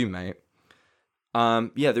here with you, mate,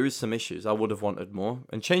 yeah, there is some issues. I would have wanted more.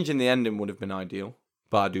 And changing the ending would have been ideal.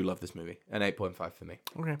 But I do love this movie. An 8.5 for me.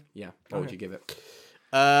 Okay. Yeah. What would you give it?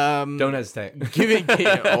 Don't hesitate.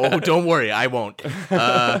 Oh, don't worry, I won't.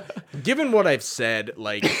 Given what I've said,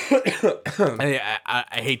 like, I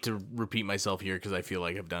hate to repeat myself here because I feel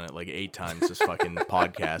like I've done it like 8 times this fucking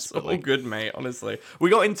podcast. But Oh, like, good, mate, honestly. We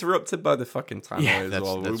got interrupted by the fucking timer Yeah, as that's-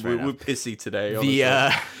 well. that's fair We're enough. pissy today, honestly.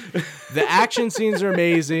 the action scenes are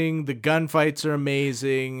amazing. The gunfights are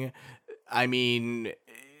amazing. I mean,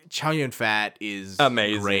 Chow Yun-Fat is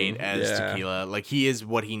Amazing. great as Yeah. Tequila. Like, he is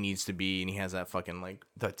what he needs to be, and he has that fucking like,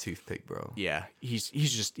 That toothpick, bro. yeah. He's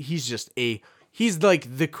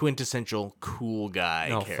like the quintessential cool guy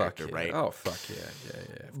character, yeah. right? Oh, fuck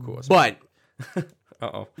yeah, of course. But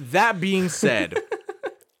Uh-oh. that being said,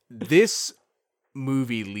 this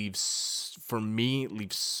movie leaves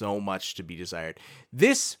so much to be desired.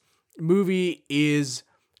 This movie is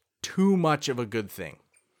too much of a good thing.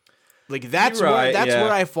 Like that's right,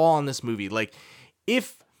 where I fall on this movie. Like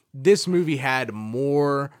if this movie had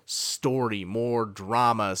more story, more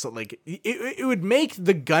drama, so like it would make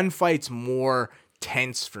the gunfights more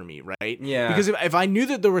tense for me, right? Yeah. Because if I knew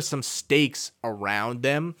that there were some stakes around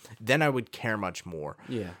them, then I would care much more.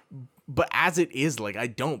 Yeah. But as it is, like, I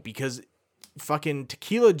don't, because fucking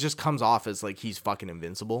Tequila just comes off as like he's fucking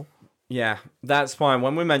invincible. Yeah, that's fine.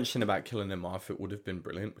 When we mentioned about killing him off, it would have been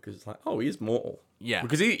brilliant because it's like, oh, he's mortal. Yeah.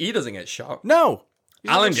 Because he doesn't get shot. No.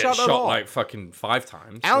 Alan gets at shot all. like fucking 5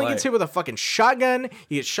 times. Alan like, gets hit with a fucking shotgun.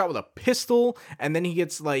 He gets shot with a pistol, and then he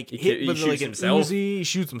gets like hit he with like shoots an himself. Uzi. He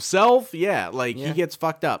shoots himself. Yeah, like Yeah. he gets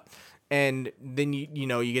fucked up. And then you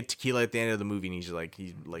know you get Tequila at the end of the movie, and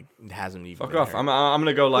he hasn't even. Fuck been off. hurt. I'm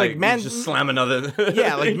gonna go like man- just slam another.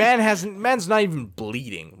 Yeah, like man's not even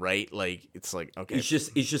bleeding, right? Like it's like okay. he's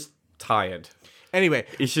just tired. Anyway,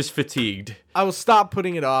 He's just fatigued. I will stop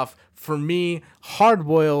putting it off. For me, Hard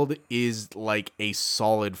Boiled is like a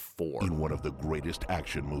solid 4. In one of the greatest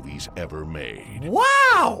action movies ever made.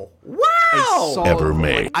 Wow! A Wow! solid Ever 4.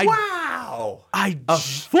 made. Wow! I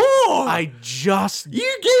 4! I just You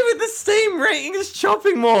gave it the same rating as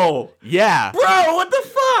Chopping Mall, yeah. bro. What the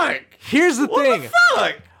fuck? Here's the What thing. the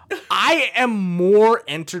fuck? I am more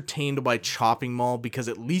entertained by Chopping Mall because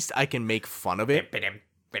at least I can make fun of it.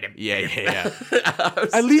 Yeah.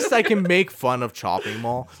 At least I can make fun of Chopping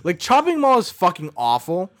Mall. Like, Chopping Mall is fucking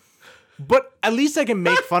awful, but at least I can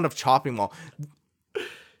make fun of Chopping Mall.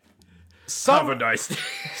 Have a nice day.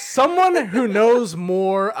 Someone who knows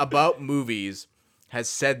more about movies has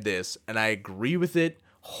said this, and I agree with it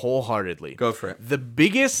wholeheartedly. Go for it. The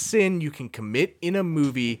biggest sin you can commit in a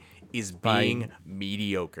movie is being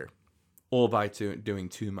mediocre. Or by doing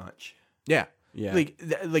too much. Yeah. Yeah.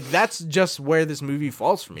 Like that's just where this movie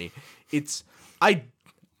falls for me. It's I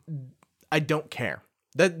don't care.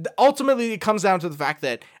 That ultimately it comes down to the fact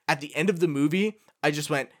that at the end of the movie, I just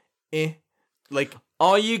went, eh. Like,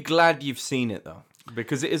 Are you glad you've seen it though?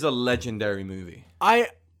 Because it is a legendary movie.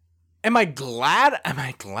 am I glad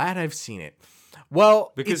I've seen it?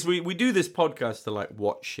 Well, Because we do this podcast to like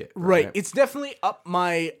watch shit. right. It's definitely up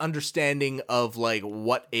my understanding of like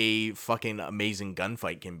what a fucking amazing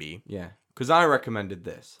gunfight can be. Yeah. Because I recommended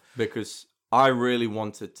this because I really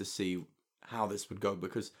wanted to see how this would go.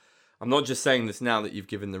 Because I'm not just saying this now that you've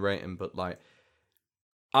given the rating, but like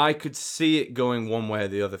I could see it going one way or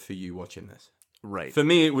the other for you watching this. Right. For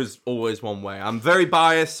me, it was always one way. I'm very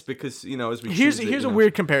biased because, you know, as we Here's choose it, a you know.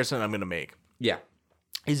 weird comparison I'm going to make. Yeah.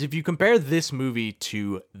 Is if you compare this movie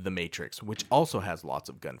to The Matrix, which also has lots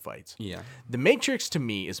of gunfights. Yeah. The Matrix to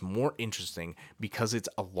me is more interesting because it's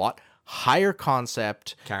a lot higher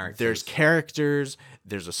concept. Characters. There's characters,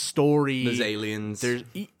 there's a story, There's aliens.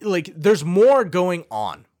 there's more going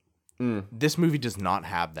on. This movie does not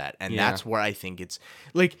have that, and Yeah. that's where I think it's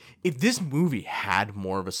like if this movie had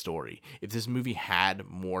more of a story, if this movie had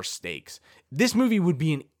more stakes, this movie would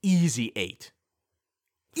be an easy 8.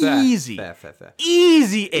 Fair, Easy. Fair.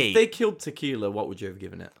 Easy 8. If they killed Tequila, what would you have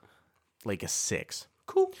given it? Like a 6.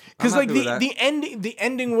 Cool. Because like the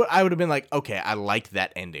ending, I would have been like, okay, I like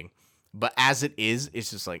that ending, but as it is, it's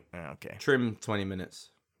just like, okay, Trim 20 minutes.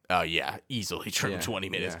 oh yeah, easily trim Yeah, 20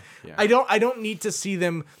 minutes. yeah. I don't need to see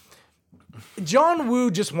them. John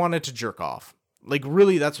Woo just wanted to jerk off. Like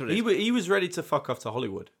really, that's what it is. He was ready to fuck off to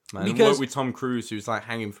Hollywood, man. And Because- work with Tom Cruise, who's like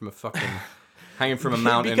hanging from a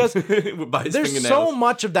mountain Because by his There's fingernails. so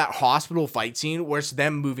much of that hospital fight scene where it's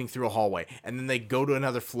them moving through a hallway, and then they go to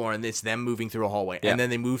another floor, and it's them moving through a hallway, Yeah. and then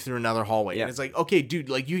they move through another hallway, Yeah. and it's like, okay, dude,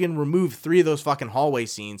 like you can remove 3 of those fucking hallway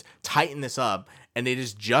scenes, tighten this up, and it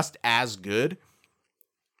is just as good,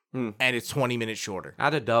 and it's 20 minutes shorter.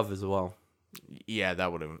 Add a dove as well. Yeah,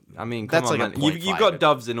 that would have. I mean, come That's on, like a man. You've 0.5. got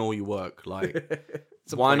doves in all your work. Like,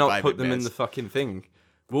 a why not 0.5 put at them in best. the fucking thing?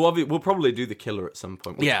 We'll probably do the killer at some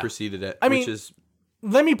point, which Yeah. preceded it. I mean, which is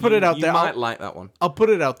Let me put it out you there. might like that one. I'll put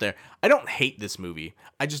it out there. I don't hate this movie.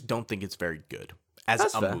 I just don't think it's very good as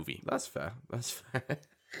That's a fair. movie. That's fair.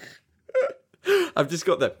 I've just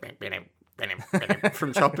got the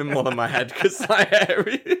from Chopping Mall in my head because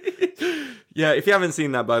yeah. If you haven't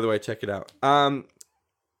seen that, by the way, check it out.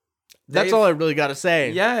 That's Dave- all I really got to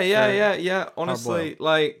say. Yeah. Honestly,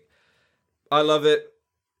 like, I love it.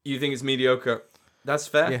 You think it's mediocre? That's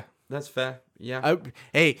fair. Yeah. That's fair. Yeah.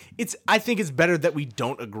 I think it's better that we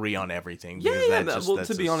don't agree on everything. Yeah, because yeah. that's Well, that's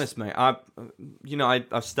to be honest, mate,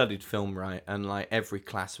 I've studied film, right? And like every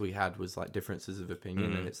class we had was like differences of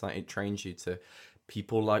opinion, and it's like it trains you to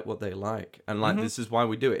people like what they like, and like this is why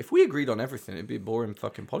we do it. If we agreed on everything, it'd be a boring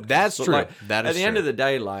fucking podcast. That's But, true. like, That is at the end true. of the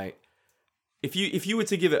day, like if you were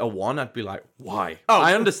to give it a 1, I'd be like, why?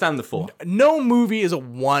 I understand the 4. No movie is a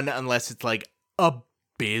 1 unless it's like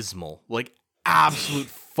abysmal, like absolute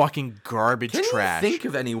fucking garbage Can trash. you think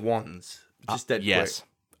of any ones? Just dead Yes,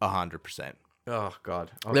 100%. quick. Oh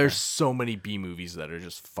god. Okay. There's so many B movies that are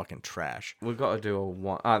just fucking trash. We've got to do a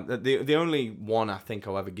 1. The only one I think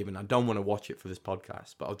I'll ever give, and I don't want to watch it for this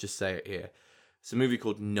podcast, but I'll just say it here. It's a movie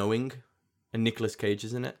called Knowing, and Nicolas Cage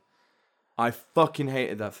is in it. I fucking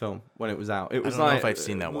hated that film when it was out. It was don't know like if I've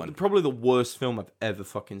seen that one. Probably the worst film I've ever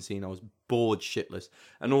fucking seen. I was bored shitless.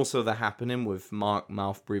 And also The Happening with Mark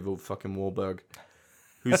Mouth Breather fucking Wahlberg,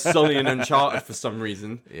 who's Sully in Uncharted for some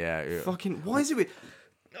reason. Yeah. Fucking why is it?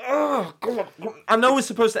 Oh god! I know we're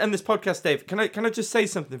supposed to end this podcast, Dave. Can I just say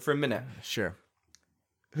something for a minute? Sure.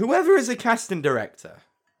 Whoever is a casting director,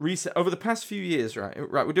 over the past few years, right,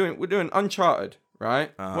 we're doing Uncharted,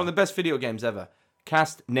 right? One of the best video games ever.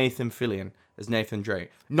 Cast Nathan Fillion as Nathan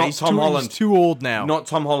Drake, not He's Tom Holland. He's too old now. Not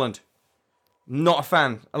Tom Holland. Not a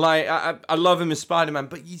fan. Like I love him as Spider-Man,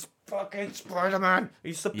 but he's fucking Spider-Man.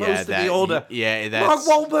 He's supposed to be older. That's...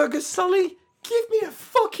 Mark Wahlberg as Sully. Give me a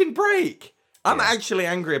fucking break. I'm actually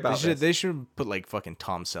angry about this. They should put like fucking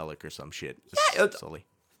Tom Selleck or some shit. Yeah, Sully.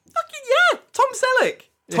 Fucking yeah, Tom Selleck.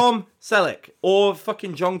 Tom Selleck or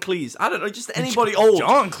fucking John Cleese. I don't know, just anybody old.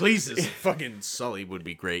 John Cleese's fucking Sully would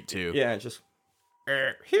be great too. Yeah, just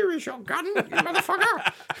here is your gun, you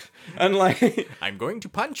motherfucker. And like, I'm going to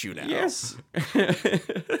punch you now. yes.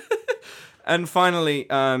 And finally,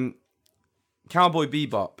 Cowboy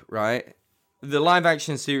Bebop, right? The live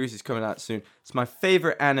action series is coming out soon. It's my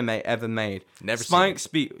favorite anime ever made. Never Spike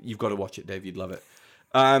Spiegel. You've got to watch it, Dave. You'd love it.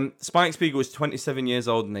 Spike Spiegel was 27 years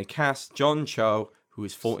old, and they cast John Cho, who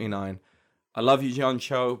is 49. I love you, John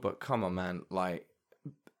Cho, but come on, man. Like,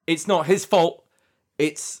 it's not his fault.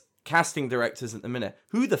 It's casting directors at the minute.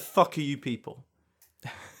 Who the fuck are you people?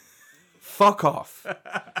 Fuck off.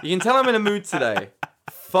 You can tell I'm in a mood today.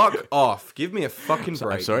 Fuck off. Give me a fucking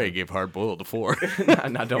break. I'm sorry I gave Hard Boiled a 4.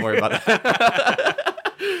 No, don't worry about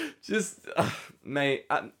that. Just, mate,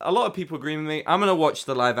 a lot of people agree with me. I'm going to watch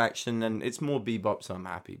the live action, and it's more Bebop, so I'm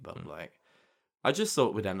happy. But, like, I just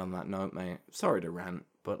thought we'd end on that note, mate. Sorry to rant,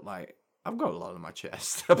 but, like, I've got a lot on my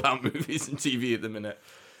chest about movies and TV at the minute.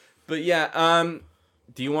 But, yeah,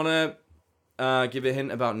 do you want to give a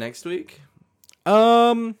hint about next week?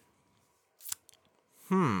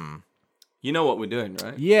 You know what we're doing,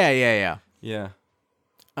 right? Yeah. Yeah.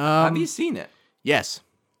 Have you seen it? Yes.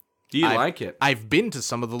 Do you like it? I've been to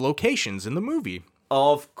some of the locations in the movie.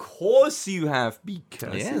 Of course you have,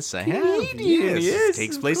 because Yes, I Canadian. have. Yes. Yes,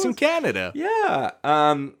 Takes of place in course. Canada.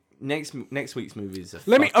 Yeah. Next week's movie is a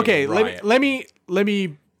Let me fucking riot. let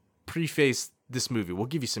me preface this movie. We'll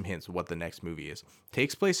give you some hints of what the next movie is.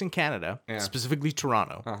 Takes place in Canada, specifically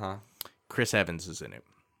Toronto. Uh-huh. Chris Evans is in it.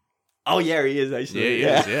 Oh yeah, he is actually.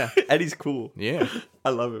 Yeah, he is, yeah. And he's cool. Yeah. I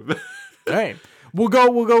love him. All right. We'll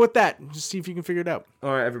go with that. Just see if you can figure it out. All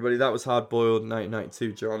right, everybody. That was Hard Boiled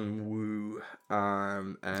 1992. John Woo.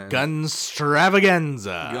 And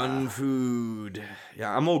Gunstravaganza. Gun food.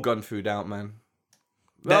 Yeah, I'm all gun food out, man.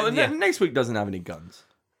 Well, yeah. next week doesn't have any guns.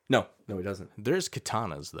 No, it doesn't. There's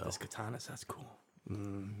katanas though. There's katanas. That's cool.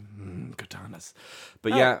 Katanas.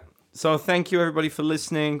 But yeah, so thank you everybody for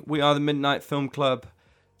listening. We are the Midnight Film Club.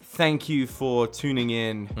 Thank you for tuning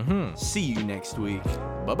in. See you next week.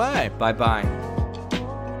 Bye-bye. Bye-bye.